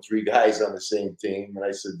promoting 3 guys on the same team." And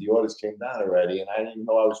I said, "The orders came down already." And I didn't even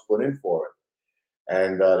know I was put in for it.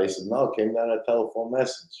 And they said, "No, it came down a telephone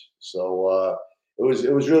message." So it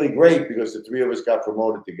was really great because the 3 of us got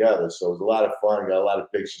promoted together. So it was a lot of fun. Got a lot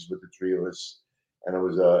of pictures with the 3 of us. And it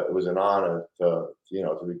was an honor to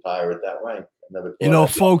retire at that rank.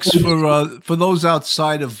 Folks, for those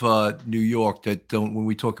outside of New York that don't, when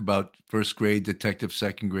we talk about 1st grade detective,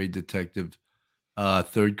 2nd grade detective,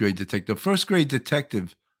 3rd grade detective, 1st grade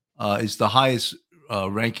detective is the highest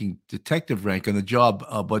ranking detective rank on the job.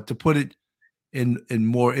 But to put it in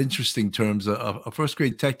more interesting terms, a 1st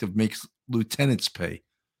grade detective makes lieutenants pay,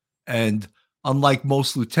 and unlike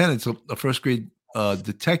most lieutenants, a 1st grade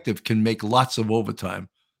detective can make lots of overtime.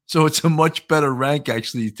 So it's a much better rank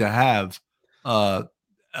actually to have an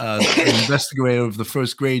investigator of the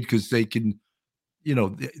 1st grade, because they can,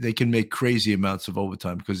 they can make crazy amounts of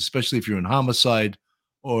overtime, because especially if you're in homicide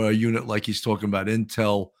or a unit like he's talking about,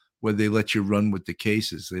 Intel, where they let you run with the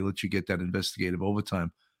cases, they let you get that investigative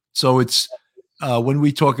overtime. So it's when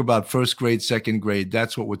we talk about 1st grade, 2nd grade,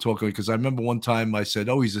 that's what we're talking about. Because I remember one time I said,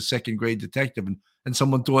 "Oh, he's a 2nd grade detective," and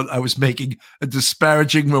someone thought I was making a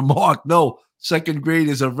disparaging remark. No, 2nd grade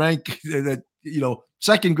is a rank that,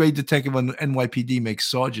 2nd grade detective on NYPD makes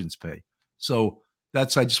sergeants pay. So I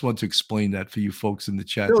just want to explain that for you folks in the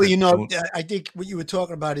chat. Really, I think what you were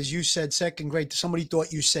talking about is you said 2nd grade. Somebody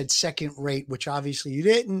thought you said 2nd rate, which obviously you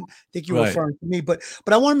didn't. I think you were referring to me. But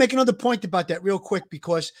I want to make another point about that real quick,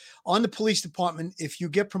 because on the police department, if you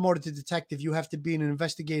get promoted to detective, you have to be in an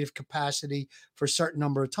investigative capacity for a certain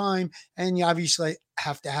number of time. And you obviously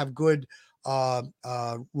have to have good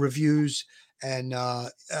reviews. And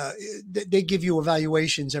they give you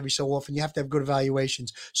evaluations every so often. You have to have good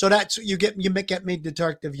evaluations. So that's you get made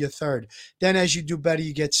detective, you're 3rd. Then as you do better,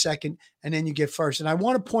 you get 2nd, and then you get 1st. And I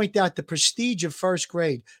want to point out the prestige of 1st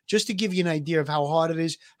grade, just to give you an idea of how hard it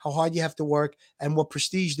is, how hard you have to work, and what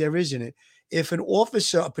prestige there is in it. If an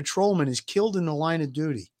officer, a patrolman, is killed in the line of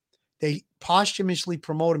duty, they posthumously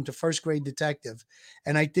promote him to 1st grade detective.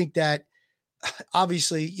 And I think that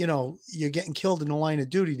obviously, you're getting killed in the line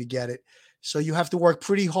of duty to get it. So you have to work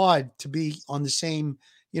pretty hard to be on the same,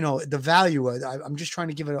 the value. I'm just trying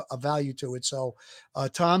to give it a value to it. So,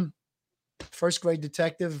 Tom, first grade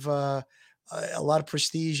detective, a lot of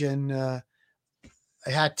prestige and a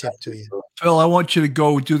hat tip to you. Phil, I want you to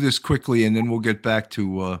go do this quickly, and then we'll get back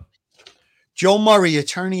to Joe Murray,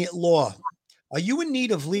 attorney at law. Are you in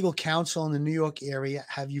need of legal counsel in the New York area?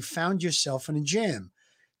 Have you found yourself in a jam?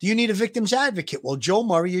 Do you need a victim's advocate? Well, Joe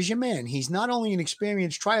Murray is your man. He's not only an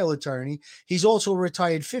experienced trial attorney, he's also a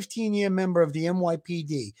retired 15-year member of the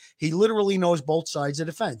NYPD. He literally knows both sides of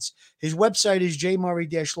the fence. His website is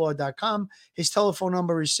jmurray-law.com. His telephone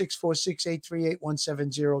number is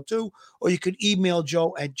 646-838-1702, or you could email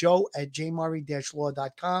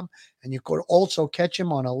joe@jmurray-law.com, and you could also catch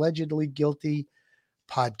him on Allegedly Guilty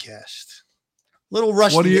podcast. Little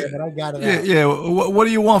rusty there, but I got it out. Yeah. What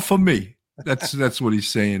do you want from me? That's what he's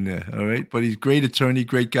saying there. All right. But he's a great attorney,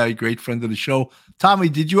 great guy, great friend of the show. Tommy,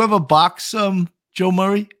 did you ever box Joe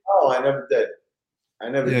Murray? No, I never did.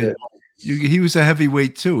 Did. He was a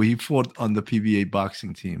heavyweight too. He fought on the PBA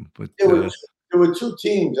boxing team. But there were two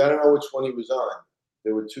teams. I don't know which one he was on.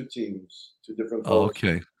 There were two teams, two different coaches. Oh,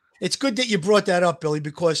 okay. It's good that you brought that up, Billy,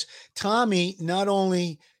 because Tommy not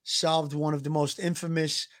only solved one of the most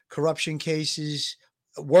infamous corruption cases,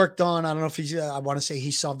 worked on, I don't know if I want to say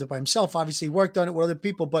he solved it by himself. Obviously, he worked on it with other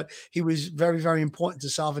people, but he was very, very important to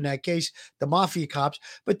solving that case, the mafia cops.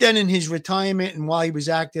 But then in his retirement and while he was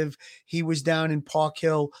active, he was down in Park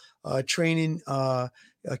Hill training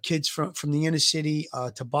kids from the inner city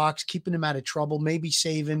to box, keeping them out of trouble, maybe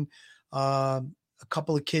saving a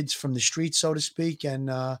couple of kids from the streets, so to speak. And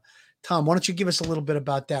Tom, why don't you give us a little bit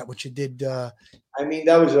about that, what you did? That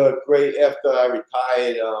was a great, after I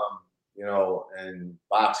retired, and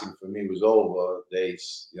boxing for me was over.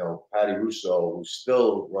 Patty Russo, who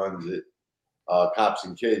still runs it, Cops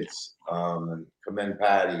and Kids, and commend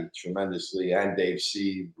Patty tremendously, and Dave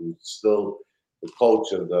Sieb, who's still the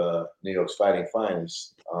coach of the New York's Fighting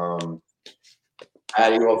Finest.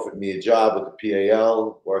 Patty offered me a job with the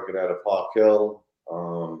PAL, working out of Park Hill,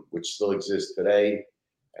 which still exists today.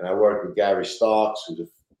 And I worked with Gary Starks, who's a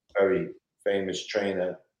very famous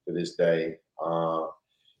trainer to this day.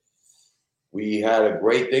 We had a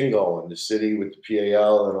great thing going, the city with the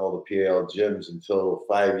PAL and all the PAL gyms, until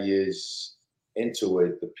 5 years into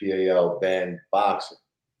it, the PAL banned boxing.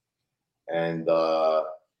 And I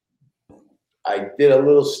did a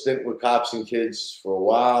little stint with Cops and Kids for a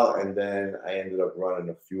while, and then I ended up running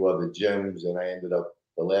a few other gyms, and the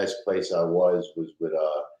last place I was with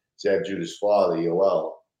Zab Judah's father,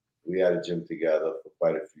 Yoel. We had a gym together for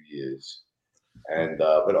quite a few years. And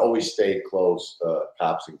but always stayed close to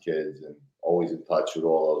Cops and Kids and always in touch with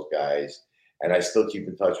all those guys. And I still keep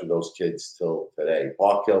in touch with those kids till today.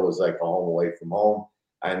 Park Hill was like a home away from home.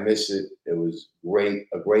 I miss it. It was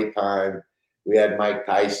a great time. We had Mike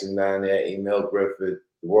Tyson down there, Emil Griffith,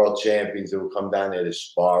 the world champions that would come down there to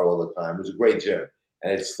spar all the time. It was a great gym.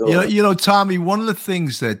 And it's still Tommy, one of the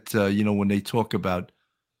things that when they talk about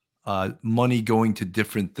money going to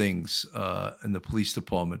different things in the police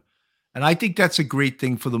department, and I think that's a great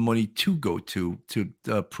thing for the money to go to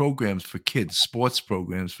programs for kids, sports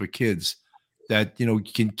programs for kids that,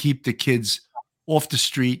 can keep the kids off the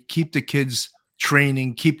street, keep the kids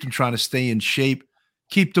training, keep them trying to stay in shape,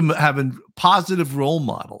 keep them having positive role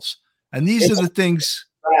models. And these are the things.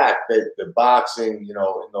 That the boxing, in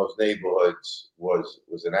those neighborhoods was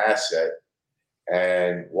an asset.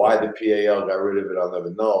 And why the PAL got rid of it, I'll never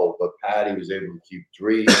know. But Patty was able to keep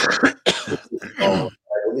 3. I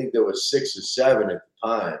believe there were 6 or 7 at the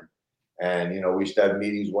time. And, we used to have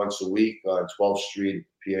meetings once a week on 12th Street,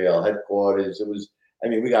 PAL headquarters.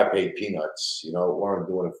 We got paid peanuts, we weren't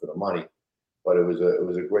doing it for the money, but it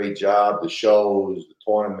was a great job. The shows, the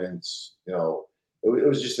tournaments, it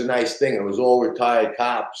was just a nice thing. It was all retired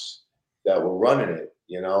cops that were running it,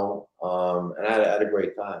 and I had a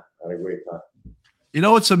great time.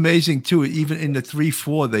 It's amazing too. Even in the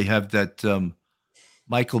 3-4, they have that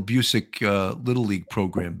Michael Busick Little League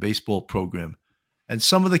program, baseball program. And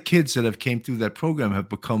some of the kids that have came through that program have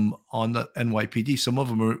become on the NYPD. Some of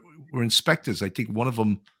them were inspectors. I think one of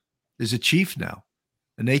them is a chief now.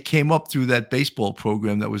 And they came up through that baseball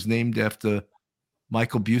program that was named after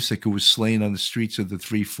Michael Busick, who was slain on the streets of the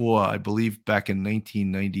 3-4, I believe, back in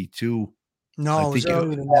 1992. No, it was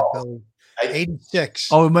earlier than that, Billy. 86.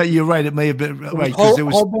 Oh, you're right. It may have been right.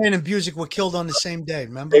 Holbein and Busick were killed on the same day.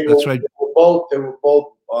 Remember? That's right. They were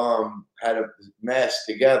both had a mass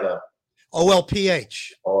together.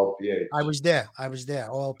 OLPH. OLPH. I was there.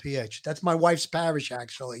 OLPH. That's my wife's parish,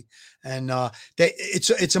 actually, and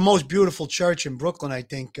it's a most beautiful church in Brooklyn. I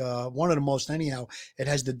think one of the most, anyhow. It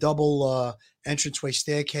has the double entranceway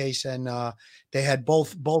staircase, and they had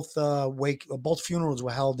both funerals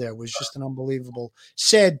were held there. It was just an unbelievable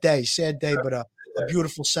sad day, but a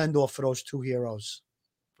beautiful send off for those two heroes.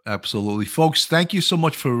 Absolutely, folks. Thank you so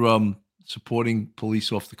much for supporting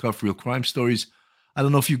Police Off the Cuff, Real Crime Stories. I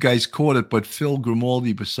don't know if you guys caught it, but Phil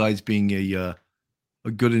Grimaldi, besides being a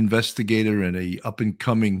good investigator and a up and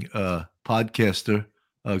coming podcaster,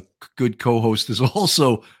 a good co-host, is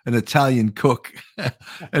also an Italian cook.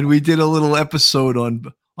 And we did a little episode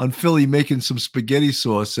on Philly making some spaghetti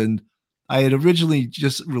sauce, and I had originally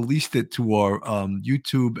just released it to our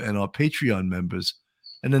YouTube and our Patreon members.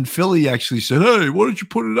 And then Philly actually said, "Hey, why don't you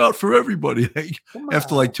put it out for everybody?"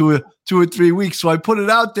 After like two or 3 weeks. So I put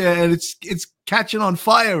it out there, and it's catching on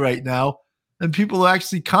fire right now. And people are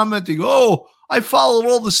actually commenting, "Oh, I followed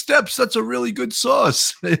all the steps. That's a really good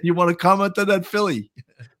sauce." You want to comment on that, Philly?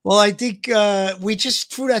 Well, I think we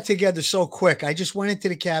just threw that together so quick. I just went into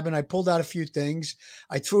the cabin. I pulled out a few things.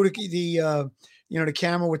 I threw the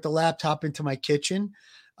camera with the laptop into my kitchen.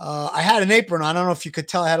 I had an apron on. I don't know if you could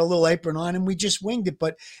tell. I had a little apron on, and we just winged it.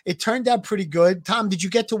 But it turned out pretty good. Tom, did you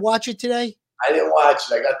get to watch it today? I didn't watch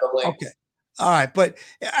it. I got the link. Okay. All right, but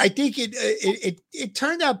I think it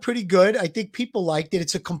turned out pretty good. I think people liked it.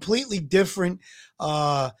 It's a completely different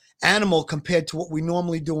animal compared to what we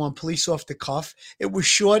normally do on Police Off the Cuff. It was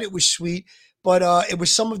short, it was sweet, but it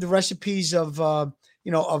was some of the recipes of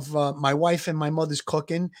my wife and my mother's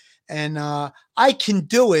cooking. And I can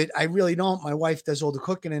do it. I really don't. My wife does all the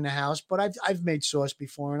cooking in the house, but I've made sauce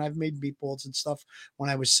before, and I've made meatballs and stuff when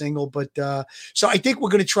I was single. But so I think we're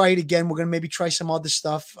going to try it again. We're going to maybe try some other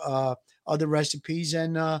stuff, other recipes.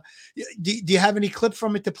 And do you have any clip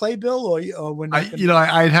from it to play, Bill? Or we're not?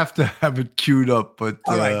 I'd have to have it queued up, but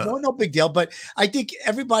all right, no big deal. But I think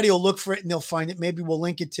everybody will look for it and they'll find it. Maybe we'll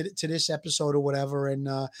link it to this episode or whatever. And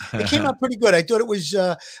it came out pretty good. I thought it was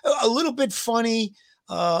a little bit funny.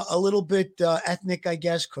 A little bit ethnic, I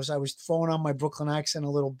guess, because I was throwing on my Brooklyn accent a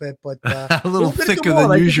little bit, but a little thicker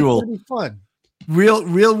than usual. It's gonna be fun.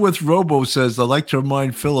 Real with Robo says, "I like to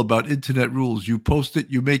remind Phil about internet rules. You post it,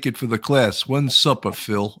 you make it for the class. When's supper,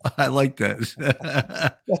 Phil?" I like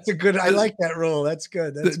that. That's a good. I like that rule. That's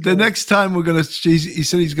good. The next time we're gonna, he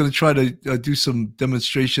said he's gonna try to do some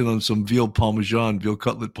demonstration on some veal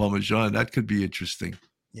cutlet parmesan. That could be interesting.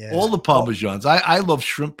 Yeah. All the parmesans. I love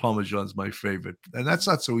shrimp parmesans, my favorite, and that's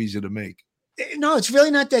not so easy to make. No, it's really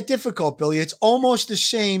not that difficult, Billy. It's almost the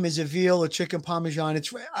same as a veal or chicken parmesan.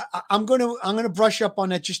 I'm gonna brush up on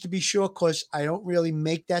that just to be sure, because I don't really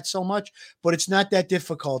make that so much, but it's not that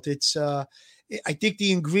difficult. It's I think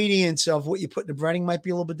the ingredients of what you put in the breading might be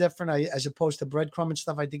a little bit different as opposed to breadcrumb and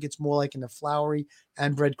stuff. I think it's more like in the floury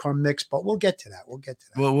and breadcrumb mix, but we'll get to that.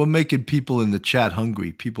 Well, we're making people in the chat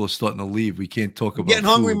hungry. People are starting to leave. We can't talk about getting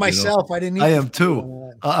hungry myself. I didn't eat. I am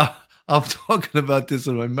too. I'm talking about this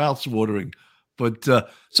and my mouth's watering. But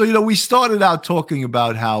so, we started out talking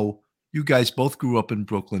about how you guys both grew up in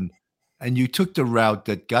Brooklyn and you took the route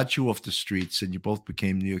that got you off the streets and you both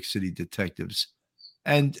became New York City detectives.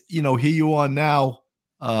 And, here you are now.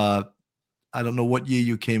 I don't know what year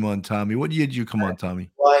you came on, Tommy. What year did you come on, Tommy?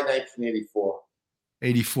 July 1984.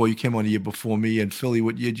 84. You came on a year before me. And Philly,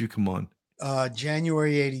 what year did you come on?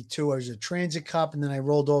 January 82. I was a transit cop, and then I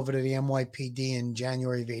rolled over to the NYPD in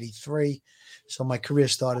January of 83. So my career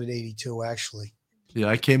started at 82, actually. Yeah,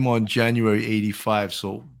 I came on January 85.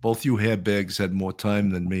 So both you hairbags had more time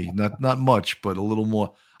than me. Not much, but a little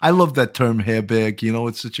more. I love that term, hairbag.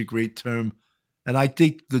 It's such a great term. And I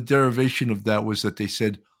think the derivation of that was that they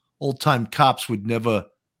said old-time cops would never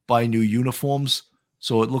buy new uniforms.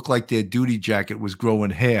 So it looked like their duty jacket was growing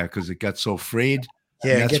hair because it got so frayed.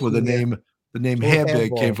 Yeah, and that's where the name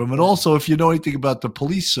hairbag came from. And also, if you know anything about the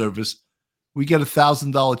police service, we get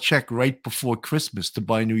 $1,000 check right before Christmas to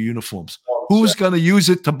buy new uniforms. Who's going to use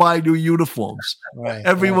it to buy new uniforms? Right,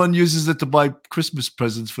 Everyone uses it to buy Christmas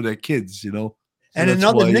presents for their kids, So and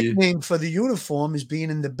another nickname for the uniform is being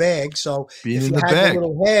in the bag. So if you have the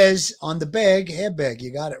little hairs on the bag, hairbag,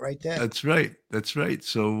 you got it right there. That's right.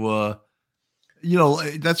 So,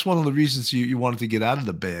 that's one of the reasons you wanted to get out of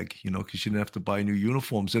the bag, because you didn't have to buy new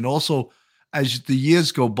uniforms. And also, as the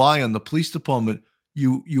years go by on the police department,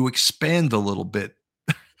 you expand a little bit.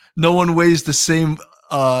 No one weighs the same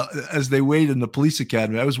as they weighed in the police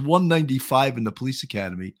academy. I was 195 in the police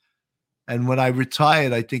academy. And when I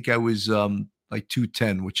retired, I think I was like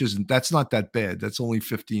 210, that's not that bad. That's only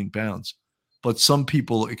 15 pounds. But some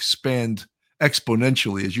people expand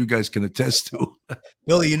exponentially, as you guys can attest to.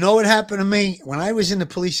 Billy, you know what happened to me? When I was in the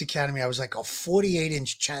police academy, I was like a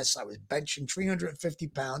 48-inch chest. I was benching 350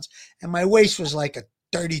 pounds, and my waist was like a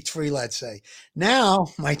 33, let's say. Now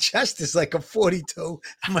my chest is like a 42,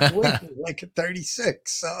 and my waist is like a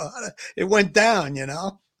 36. So it went down, you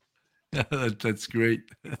know? That's great.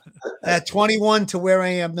 At 21 to where I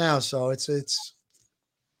am now. So it's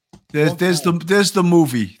there's the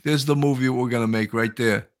movie. There's the movie we're gonna make right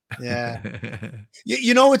there. Yeah.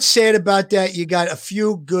 You know what's sad about that? You got a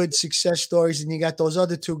few good success stories, and you got those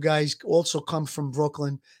other two guys also come from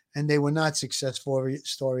Brooklyn, and they were not successful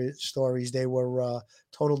stories. They were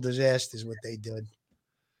total disasters what they did.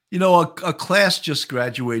 You know, a class just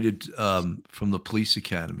graduated from the police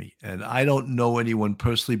academy, and I don't know anyone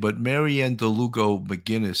personally, but Marianne DeLugo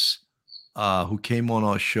McGinnis, who came on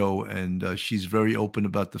our show, and she's very open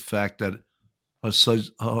about the fact that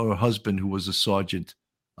her husband, who was a sergeant,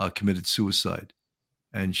 committed suicide,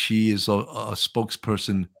 and she is a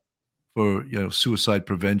spokesperson for suicide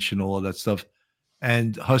prevention, all of that stuff.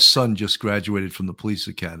 And her son just graduated from the police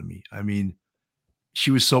academy. I mean,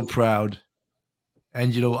 she was so proud.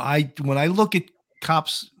 And when I look at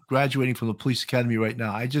cops graduating from the police academy right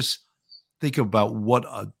now, I just think about what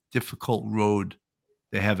a difficult road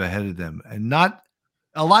they have ahead of them, and not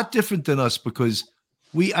a lot different than us, because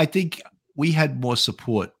I think we had more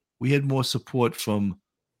support. We had more support from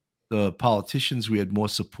the politicians. We had more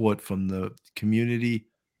support from the community.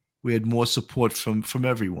 We had more support from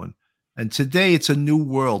everyone. And today it's a new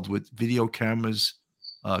world with video cameras.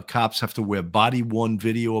 Cops have to wear body-worn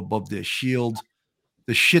video above their shield.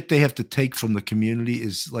 The shit they have to take from the community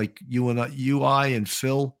is like I and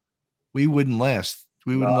Phil. We wouldn't last.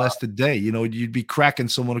 We wouldn't last a day. You'd be cracking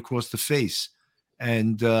someone across the face.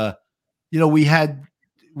 And we had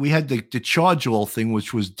the charge all thing,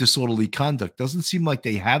 which was disorderly conduct. Doesn't seem like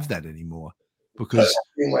they have that anymore, because doesn't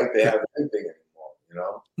seem like they have anything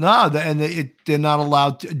anymore. No, they're not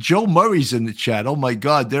allowed. Joe Murray's in the chat. Oh my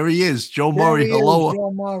God, there he is. Joe Murray. Hello,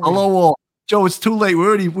 Joe Murray. Hello all. Joe, it's too late.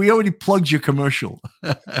 We already plugged your commercial.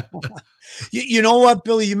 You know what,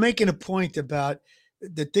 Billy? You're making a point about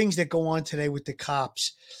the things that go on today with the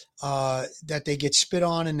cops, that they get spit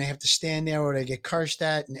on and they have to stand there, or they get cursed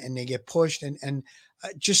at and they get pushed and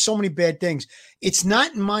just so many bad things. It's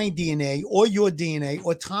not in my DNA or your DNA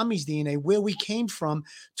or Tommy's DNA where we came from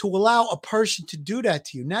to allow a person to do that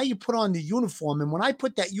to you. Now you put on the uniform. And when I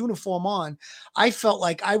put that uniform on, I felt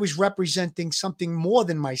like I was representing something more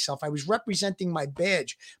than myself. I was representing my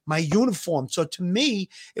badge, my uniform. So to me,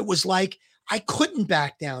 it was like I couldn't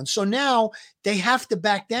back down. So now they have to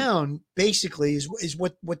back down, basically, is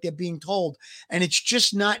what they're being told. And it's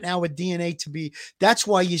just not in our DNA to be. That's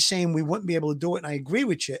why you're saying we wouldn't be able to do it. And I agree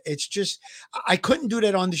with you. It's just, I couldn't do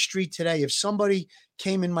that on the street today. If somebody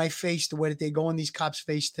came in my face the way that they go in these cops'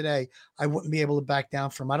 face today, I wouldn't be able to back down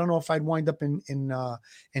from. I don't know if I'd wind up in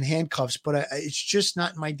handcuffs, but it's just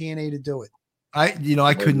not in my DNA to do it. I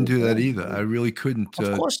couldn't do that either. I really couldn't put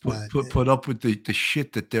up with the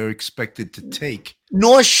shit that they're expected to take.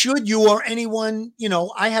 Nor should you or anyone.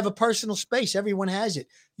 I have a personal space. Everyone has it.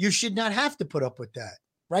 You should not have to put up with that.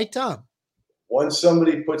 Right, Tom? Once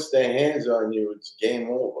somebody puts their hands on you, it's game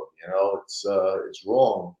over. It's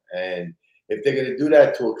wrong. And if they're going to do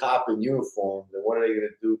that to a cop in uniform, then what are they going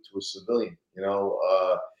to do to a civilian?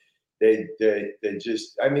 They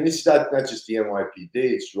just. I mean, it's not just the NYPD.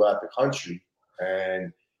 It's throughout the country.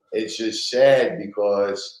 And it's just sad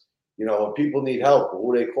because, when people need help,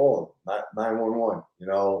 who they call them? Not 911,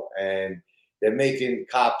 and they're making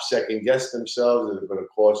cops second guess themselves. That are going to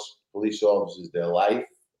cost police officers their life.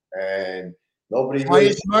 And nobody.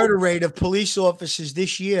 Highest murder rate of police officers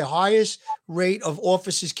this year. Highest rate of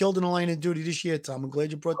officers killed in the line of duty this year, Tom. I'm glad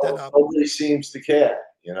you brought that up. Nobody seems to care,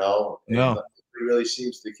 No. Nobody really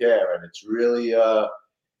seems to care. And it's really,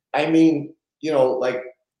 like,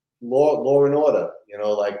 law and order,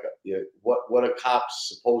 what a cop's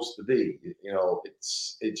supposed to be.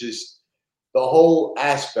 It just, the whole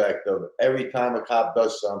aspect of every time a cop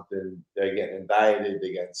does something, they're getting indicted,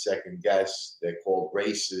 they're getting second guessed, they're called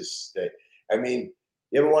racist. You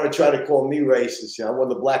ever want to try to call me racist? I won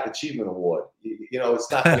the Black Achievement Award.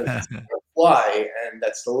 It's not going to fly, and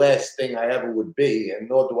that's the last thing I ever would be, and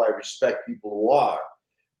nor do I respect people who are.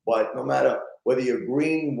 But no matter whether you're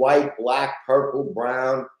green, white, black, purple,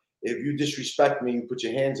 brown, if you disrespect me, you put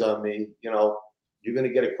your hands on me, you're going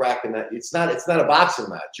to get a crack in that. It's not a boxing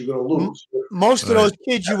match. You're going to lose. Most of those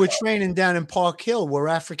kids you were training down in Park Hill were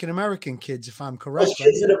African-American kids, if I'm correct.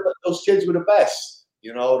 Those kids were the best.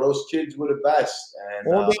 You know, those kids were the best.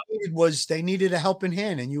 And All they needed was they needed a helping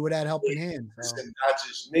hand, and you would add helping hand. So. listen, not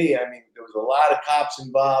just me. I mean, there was a lot of cops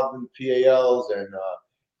involved in PALs, and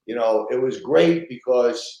you know, it was great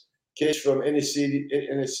because kids from inner city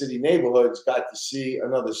neighborhoods got to see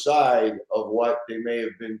another side of what they may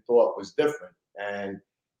have been thought was different. And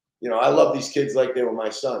you know, I love these kids like they were my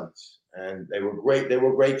sons, and they were great. They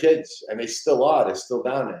were great kids, and they still are. They're still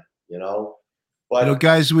down there, you know. But, you know,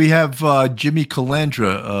 guys, we have Jimmy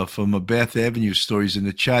Calandra from Bath Avenue Stories in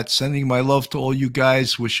the chat, sending my love to all you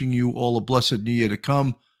guys, wishing you all a blessed new year to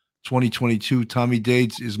come. 2022, Tommy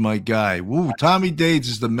Dades is my guy. Woo, Tommy Dades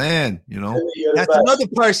is the man, you know. That's another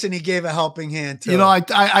person he gave a helping hand to. You know,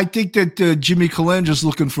 I think that Jimmy Calandra's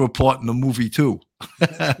looking for a part in the movie, too.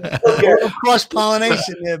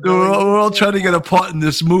 Cross-pollination there, Billy. We're all trying to get a part in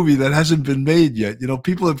this movie that hasn't been made yet. You know,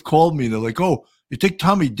 people have called me and they're like, oh, you think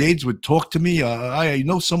Tommy Dades would talk to me? I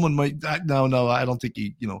know someone might. No, I don't think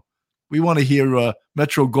he, you know. We want to hear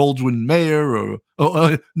Metro Goldwyn Mayer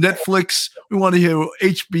or Netflix. We want to hear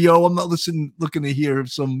HBO. I'm not looking to hear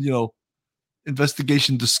some, you know,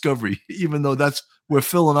 investigation Discovery, even though that's where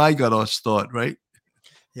Phil and I got our start, right?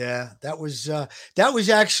 Yeah, that was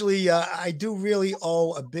actually, I do really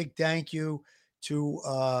owe a big thank you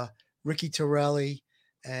to Ricky Torelli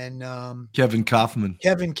and Kevin Kaufman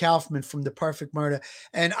from The Perfect Murder.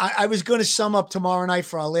 And I was going to sum up tomorrow night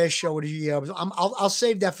for our last show of the year. I'll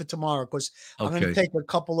save that for tomorrow because I'm going to take a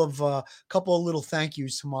couple of little thank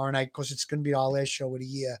yous tomorrow night because it's going to be our last show of the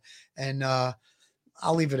year. And I'll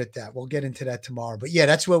leave it at that. We'll get into that tomorrow. But yeah,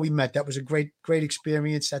 that's where we met. That was a great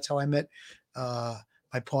experience. That's how I met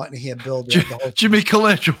my partner here, Bill. Jimmy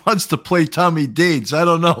Calandra wants to play Tommy Dades. I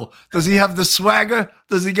don't know. Does he have the swagger?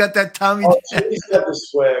 Does he got that Tommy? He's got the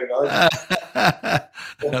swagger.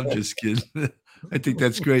 I'm just kidding. I think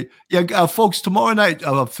that's great. Yeah, folks, tomorrow night,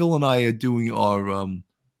 Phil and I are doing our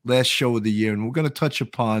last show of the year, and we're going to touch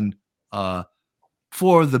upon 4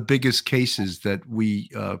 of the biggest cases that we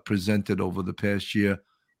presented over the past year.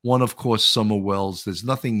 One, of course, Summer Wells. There's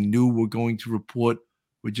nothing new we're going to report.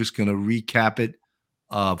 We're just going to recap it.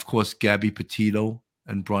 Of course, Gabby Petito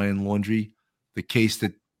and Brian Laundrie, the case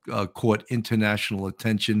that caught international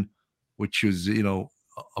attention, which was, you know,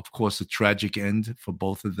 of course, a tragic end for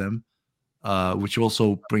both of them, which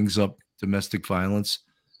also brings up domestic violence.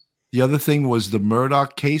 The other thing was the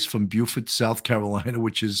Murdaugh case from Beaufort, South Carolina,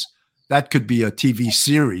 that could be a TV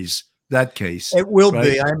series, that case. It will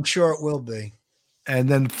be. I'm sure it will be. And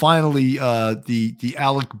then finally, the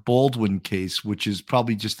Alec Baldwin case, which is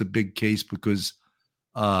probably just a big case because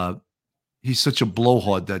he's such a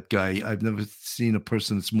blowhard, that guy. I've never seen a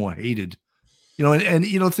person that's more hated. You know, and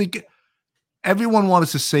you know, think everyone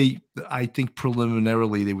wants to say, I think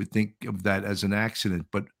preliminarily they would think of that as an accident,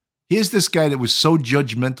 but here's this guy that was so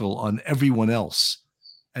judgmental on everyone else.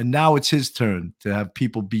 And now it's his turn to have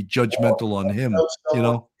people be judgmental on him. You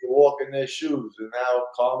know, you walk in their shoes, and now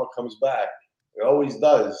karma comes back. It always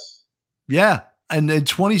does. Yeah. And in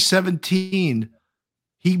 2017,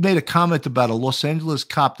 he made a comment about a Los Angeles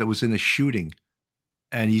cop that was in a shooting.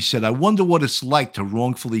 And he said, I wonder what it's like to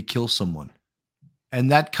wrongfully kill someone. And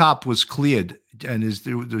that cop was cleared, and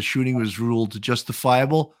the shooting was ruled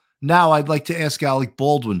justifiable. Now I'd like to ask Alec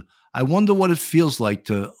Baldwin, I wonder what it feels like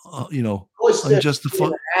to, you know,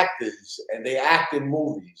 unjustified actors, and they act in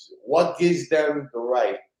movies. What gives them the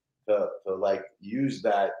right to like use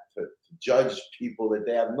that to judge people that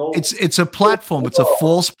they have no? It's a platform. It's a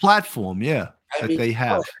false platform. Yeah. I mean, they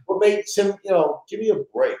have. What makes him, you know, give me a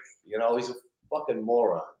break. You know, he's a fucking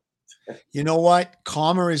moron. You know what?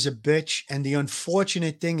 Karma is a bitch. And the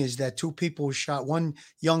unfortunate thing is that 2 people were shot. One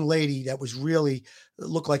young lady that was really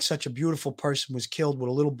looked like such a beautiful person was killed with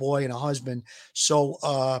a little boy and a husband. So,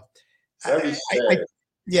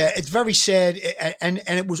 yeah, it's very sad. And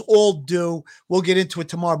it was all due. We'll get into it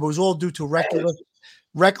tomorrow, but it was all due to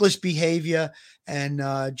reckless behavior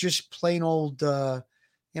and just plain old,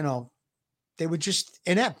 you know, they were just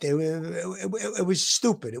inept. It was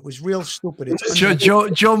stupid. It was real stupid.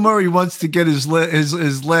 Joe Murray wants to get his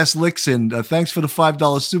last licks in. Thanks for the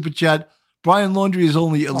 $5 super chat. Brian Laundrie is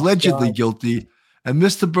only allegedly guilty, and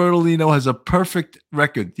Mr. Bertolino has a perfect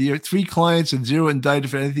record. He had 3 clients and 0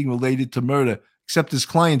 indicted for anything related to murder, except his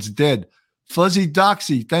client's dead. Fuzzy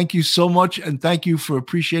Doxy, thank you so much, and thank you for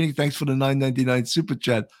appreciating. Thanks for the $9.99 super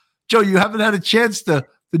chat. Joe, you haven't had a chance to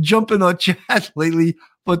jump in our chat lately.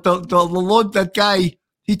 But the Lord, that guy,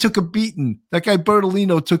 he took a beating. That guy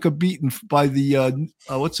Bertolino took a beating by the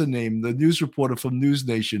what's her name? The news reporter from News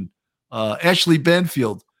Nation, Ashley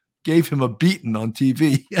Banfield, gave him a beating on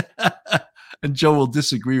TV. And Joe will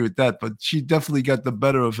disagree with that, but she definitely got the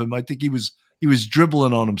better of him. I think he was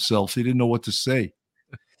dribbling on himself. He didn't know what to say.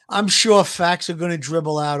 I'm sure facts are going to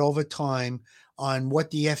dribble out over time on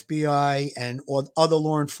what the FBI and or other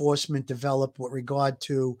law enforcement developed with regard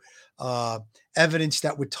to uh, evidence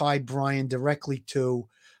that would tie Brian directly to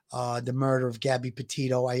the murder of Gabby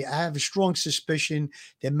Petito. I have a strong suspicion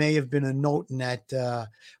there may have been a note in that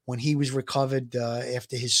when he was recovered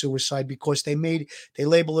after his suicide, because they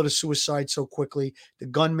label it a suicide so quickly. The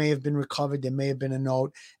gun may have been recovered. There may have been a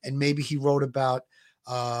note, and maybe he wrote about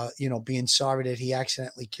being sorry that he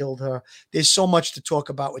accidentally killed her. There's so much to talk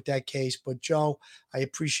about with that case, but Joe, I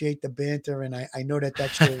appreciate the banter, and I know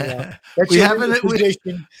that's your We haven't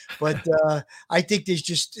position, but I think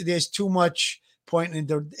there's too much pointing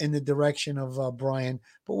in the direction of Brian,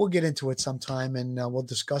 but we'll get into it sometime and we'll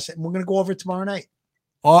discuss it, and we're going to go over it tomorrow night.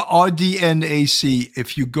 RDNAC.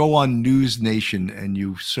 If you go on News Nation and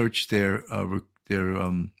you search their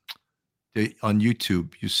on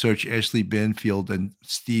YouTube, you search Ashley Banfield and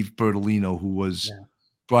Steve Bertolino, who was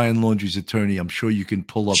Brian Laundrie's attorney. I'm sure you can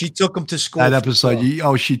pull up. She took him to school. That episode.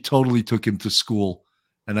 She totally took him to school.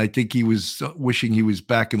 And I think he was wishing he was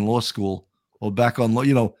back in law school or back on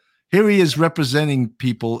law. Here he is representing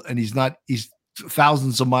people, and he's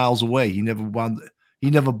thousands of miles away. He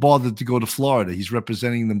never bothered to go to Florida. He's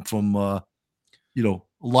representing them from,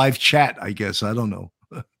 live chat, I guess. I don't know.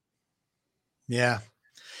 Yeah.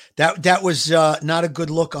 That was not a good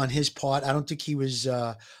look on his part. I don't think he was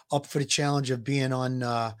up for the challenge of being on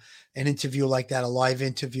an interview like that, a live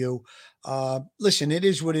interview. Listen, it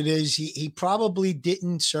is what it is. He probably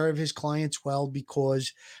didn't serve his clients well,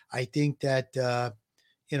 because I think that,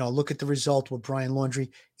 look at the result with Brian Laundrie.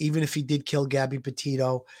 Even if he did kill Gabby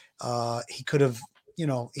Petito, he could have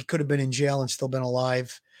been in jail and still been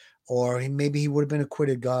alive. Or maybe he would have been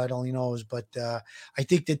acquitted. God only knows. But I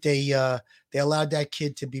think that they allowed that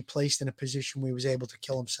kid to be placed in a position where he was able to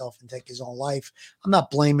kill himself and take his own life. I'm not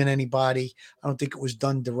blaming anybody. I don't think it was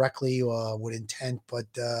done directly or with intent, but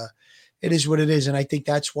it is what it is. And I think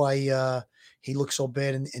that's why he looks so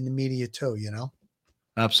bad in the media too,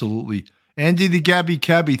 Absolutely. Andy the Gabby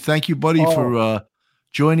Cabby, thank you, buddy, for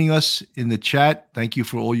joining us in the chat. Thank you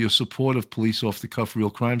for all your support of Police Off the Cuff Real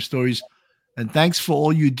Crime Stories. And thanks for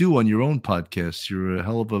all you do on your own podcast. You're a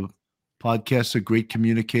hell of a podcaster, great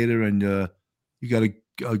communicator, and you got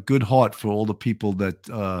a good heart for all the people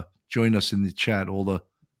that join us in the chat, all the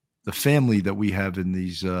family that we have in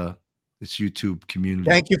this YouTube community.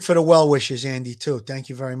 Thank you for the well wishes, Andy, too. Thank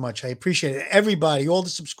you very much. I appreciate it. Everybody, all the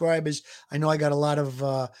subscribers. I know I got a lot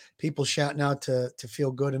of people shouting out to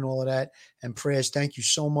feel good and all of that, and prayers. Thank you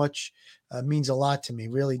so much. It means a lot to me.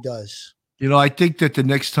 Really does. I think that the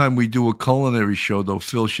next time we do a culinary show, though,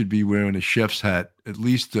 Phil should be wearing a chef's hat, at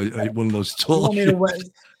least one of those tall.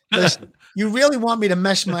 You really want me to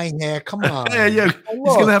mess my hair? Come on. Yeah.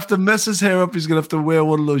 He's going to have to mess his hair up. He's going to have to wear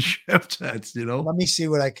one of those chef's hats, Let me see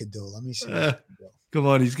what I could do. Come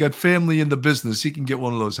on. He's got family in the business. He can get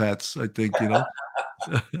one of those hats, I think,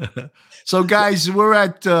 So, guys, we're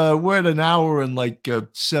at an hour and like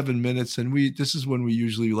 7 minutes, and this is when we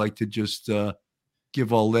usually like to just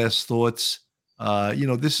give our last thoughts.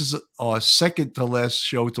 This is our second to last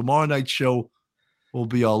show. Tomorrow night's show will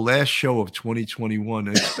be our last show of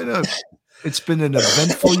 2021. It's been an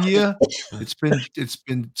eventful year. It's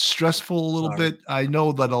been stressful a little bit. I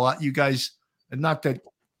know that a lot of you guys, and not that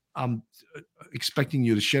I'm expecting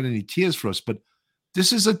you to shed any tears for us, but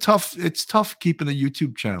this is it's tough keeping a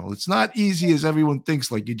YouTube channel. It's not easy as everyone thinks.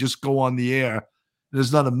 Like, you just go on the air.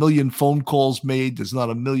 There's not a million phone calls made. There's not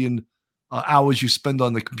a million hours you spend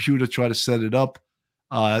on the computer try to set it up.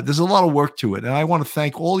 There's a lot of work to it. And I want to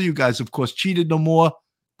thank all you guys, of course. Cheated No More.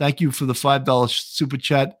 Thank you for the $5 super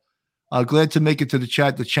chat. Glad to make it to the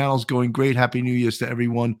chat. The channel's going great. Happy New Year's to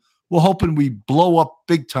everyone. We're hoping we blow up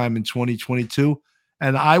big time in 2022.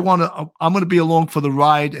 And I'm going to be along for the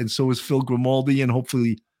ride. And so is Phil Grimaldi. And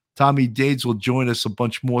hopefully Tommy Dades will join us a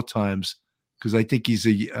bunch more times, because I think he's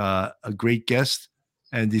a great guest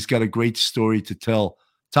and he's got a great story to tell.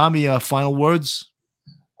 Tommy, final words?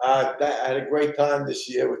 I had a great time this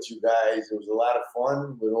year with you guys. It was a lot of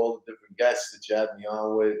fun with all the different guests that you had me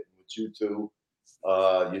on with you two.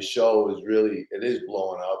 Your show is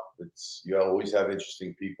blowing up. You always have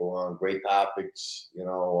interesting people on, great topics.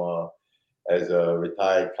 As a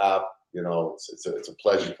retired cop, it's a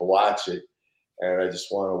pleasure to watch it. And I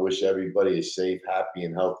just want to wish everybody a safe, happy,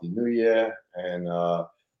 and healthy New Year. And all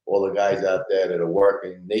the guys out there that are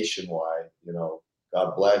working nationwide,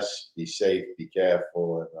 God bless, be safe, be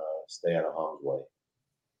careful, and stay out of harm's way.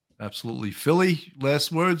 Absolutely. Philly,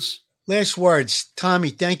 last words? Last words. Tommy,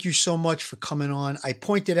 thank you so much for coming on. I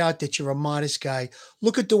pointed out that you're a modest guy.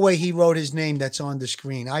 Look at the way he wrote his name that's on the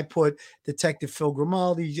screen. I put Detective Phil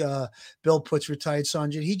Grimaldi. Bill puts retired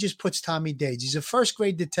sergeant. He just puts Tommy Dades. He's a first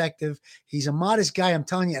grade detective. He's a modest guy, I'm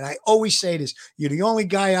telling you. And I always say this. You're the only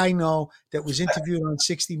guy I know that was interviewed on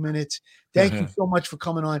 60 Minutes. Thank you so much for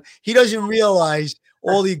coming on. He doesn't realize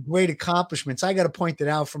all the great accomplishments. I got to point it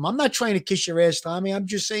out from. I'm not trying to kiss your ass, Tommy. I'm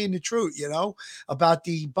just saying the truth, about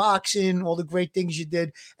the boxing, all the great things you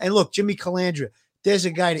did. And look, Jimmy Calandra, there's a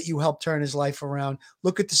guy that you helped turn his life around.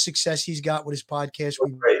 Look at the success he's got with his podcast.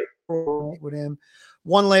 We with him.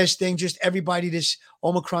 One last thing, just everybody, this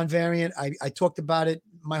Omicron variant, I talked about it.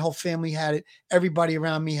 My whole family had it. Everybody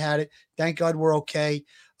around me had it. Thank God we're okay.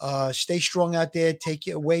 Stay strong out there.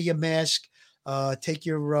 Wear your mask. Take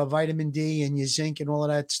your vitamin D and your zinc and all of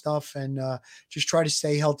that stuff, and just try to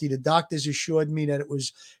stay healthy. The doctors assured me that it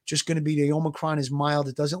was just going to be the Omicron is mild.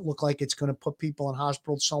 It doesn't look like it's going to put people in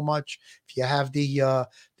hospital so much. If you have the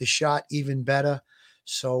shot, even better.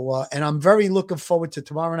 So, and I'm very looking forward to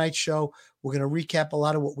tomorrow night's show. We're going to recap a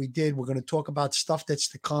lot of what we did. We're going to talk about stuff that's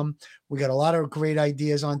to come. We got a lot of great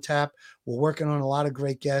ideas on tap. We're working on a lot of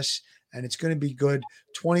great guests, and it's going to be good.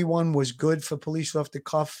 21 was good for Police Off the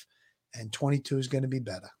Cuff, and 22 is going to be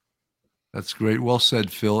better. That's great. Well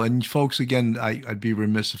said, Phil. And folks, again, I'd be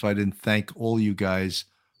remiss if I didn't thank all you guys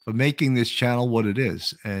for making this channel what it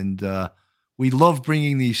is. And we love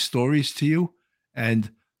bringing these stories to you.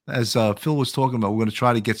 And as Phil was talking about, we're going to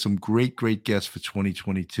try to get some great, great guests for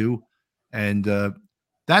 2022. And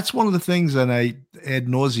that's one of the things, and I ad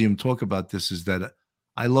nauseum talk about this, is that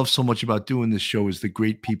I love so much about doing this show is the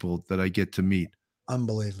great people that I get to meet.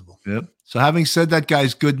 Unbelievable. Yep. So having said that,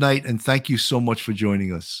 guys, good night, and thank you so much for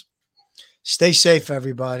joining us. Stay safe,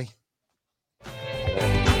 everybody.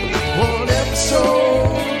 One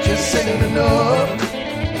episode just ain't enough.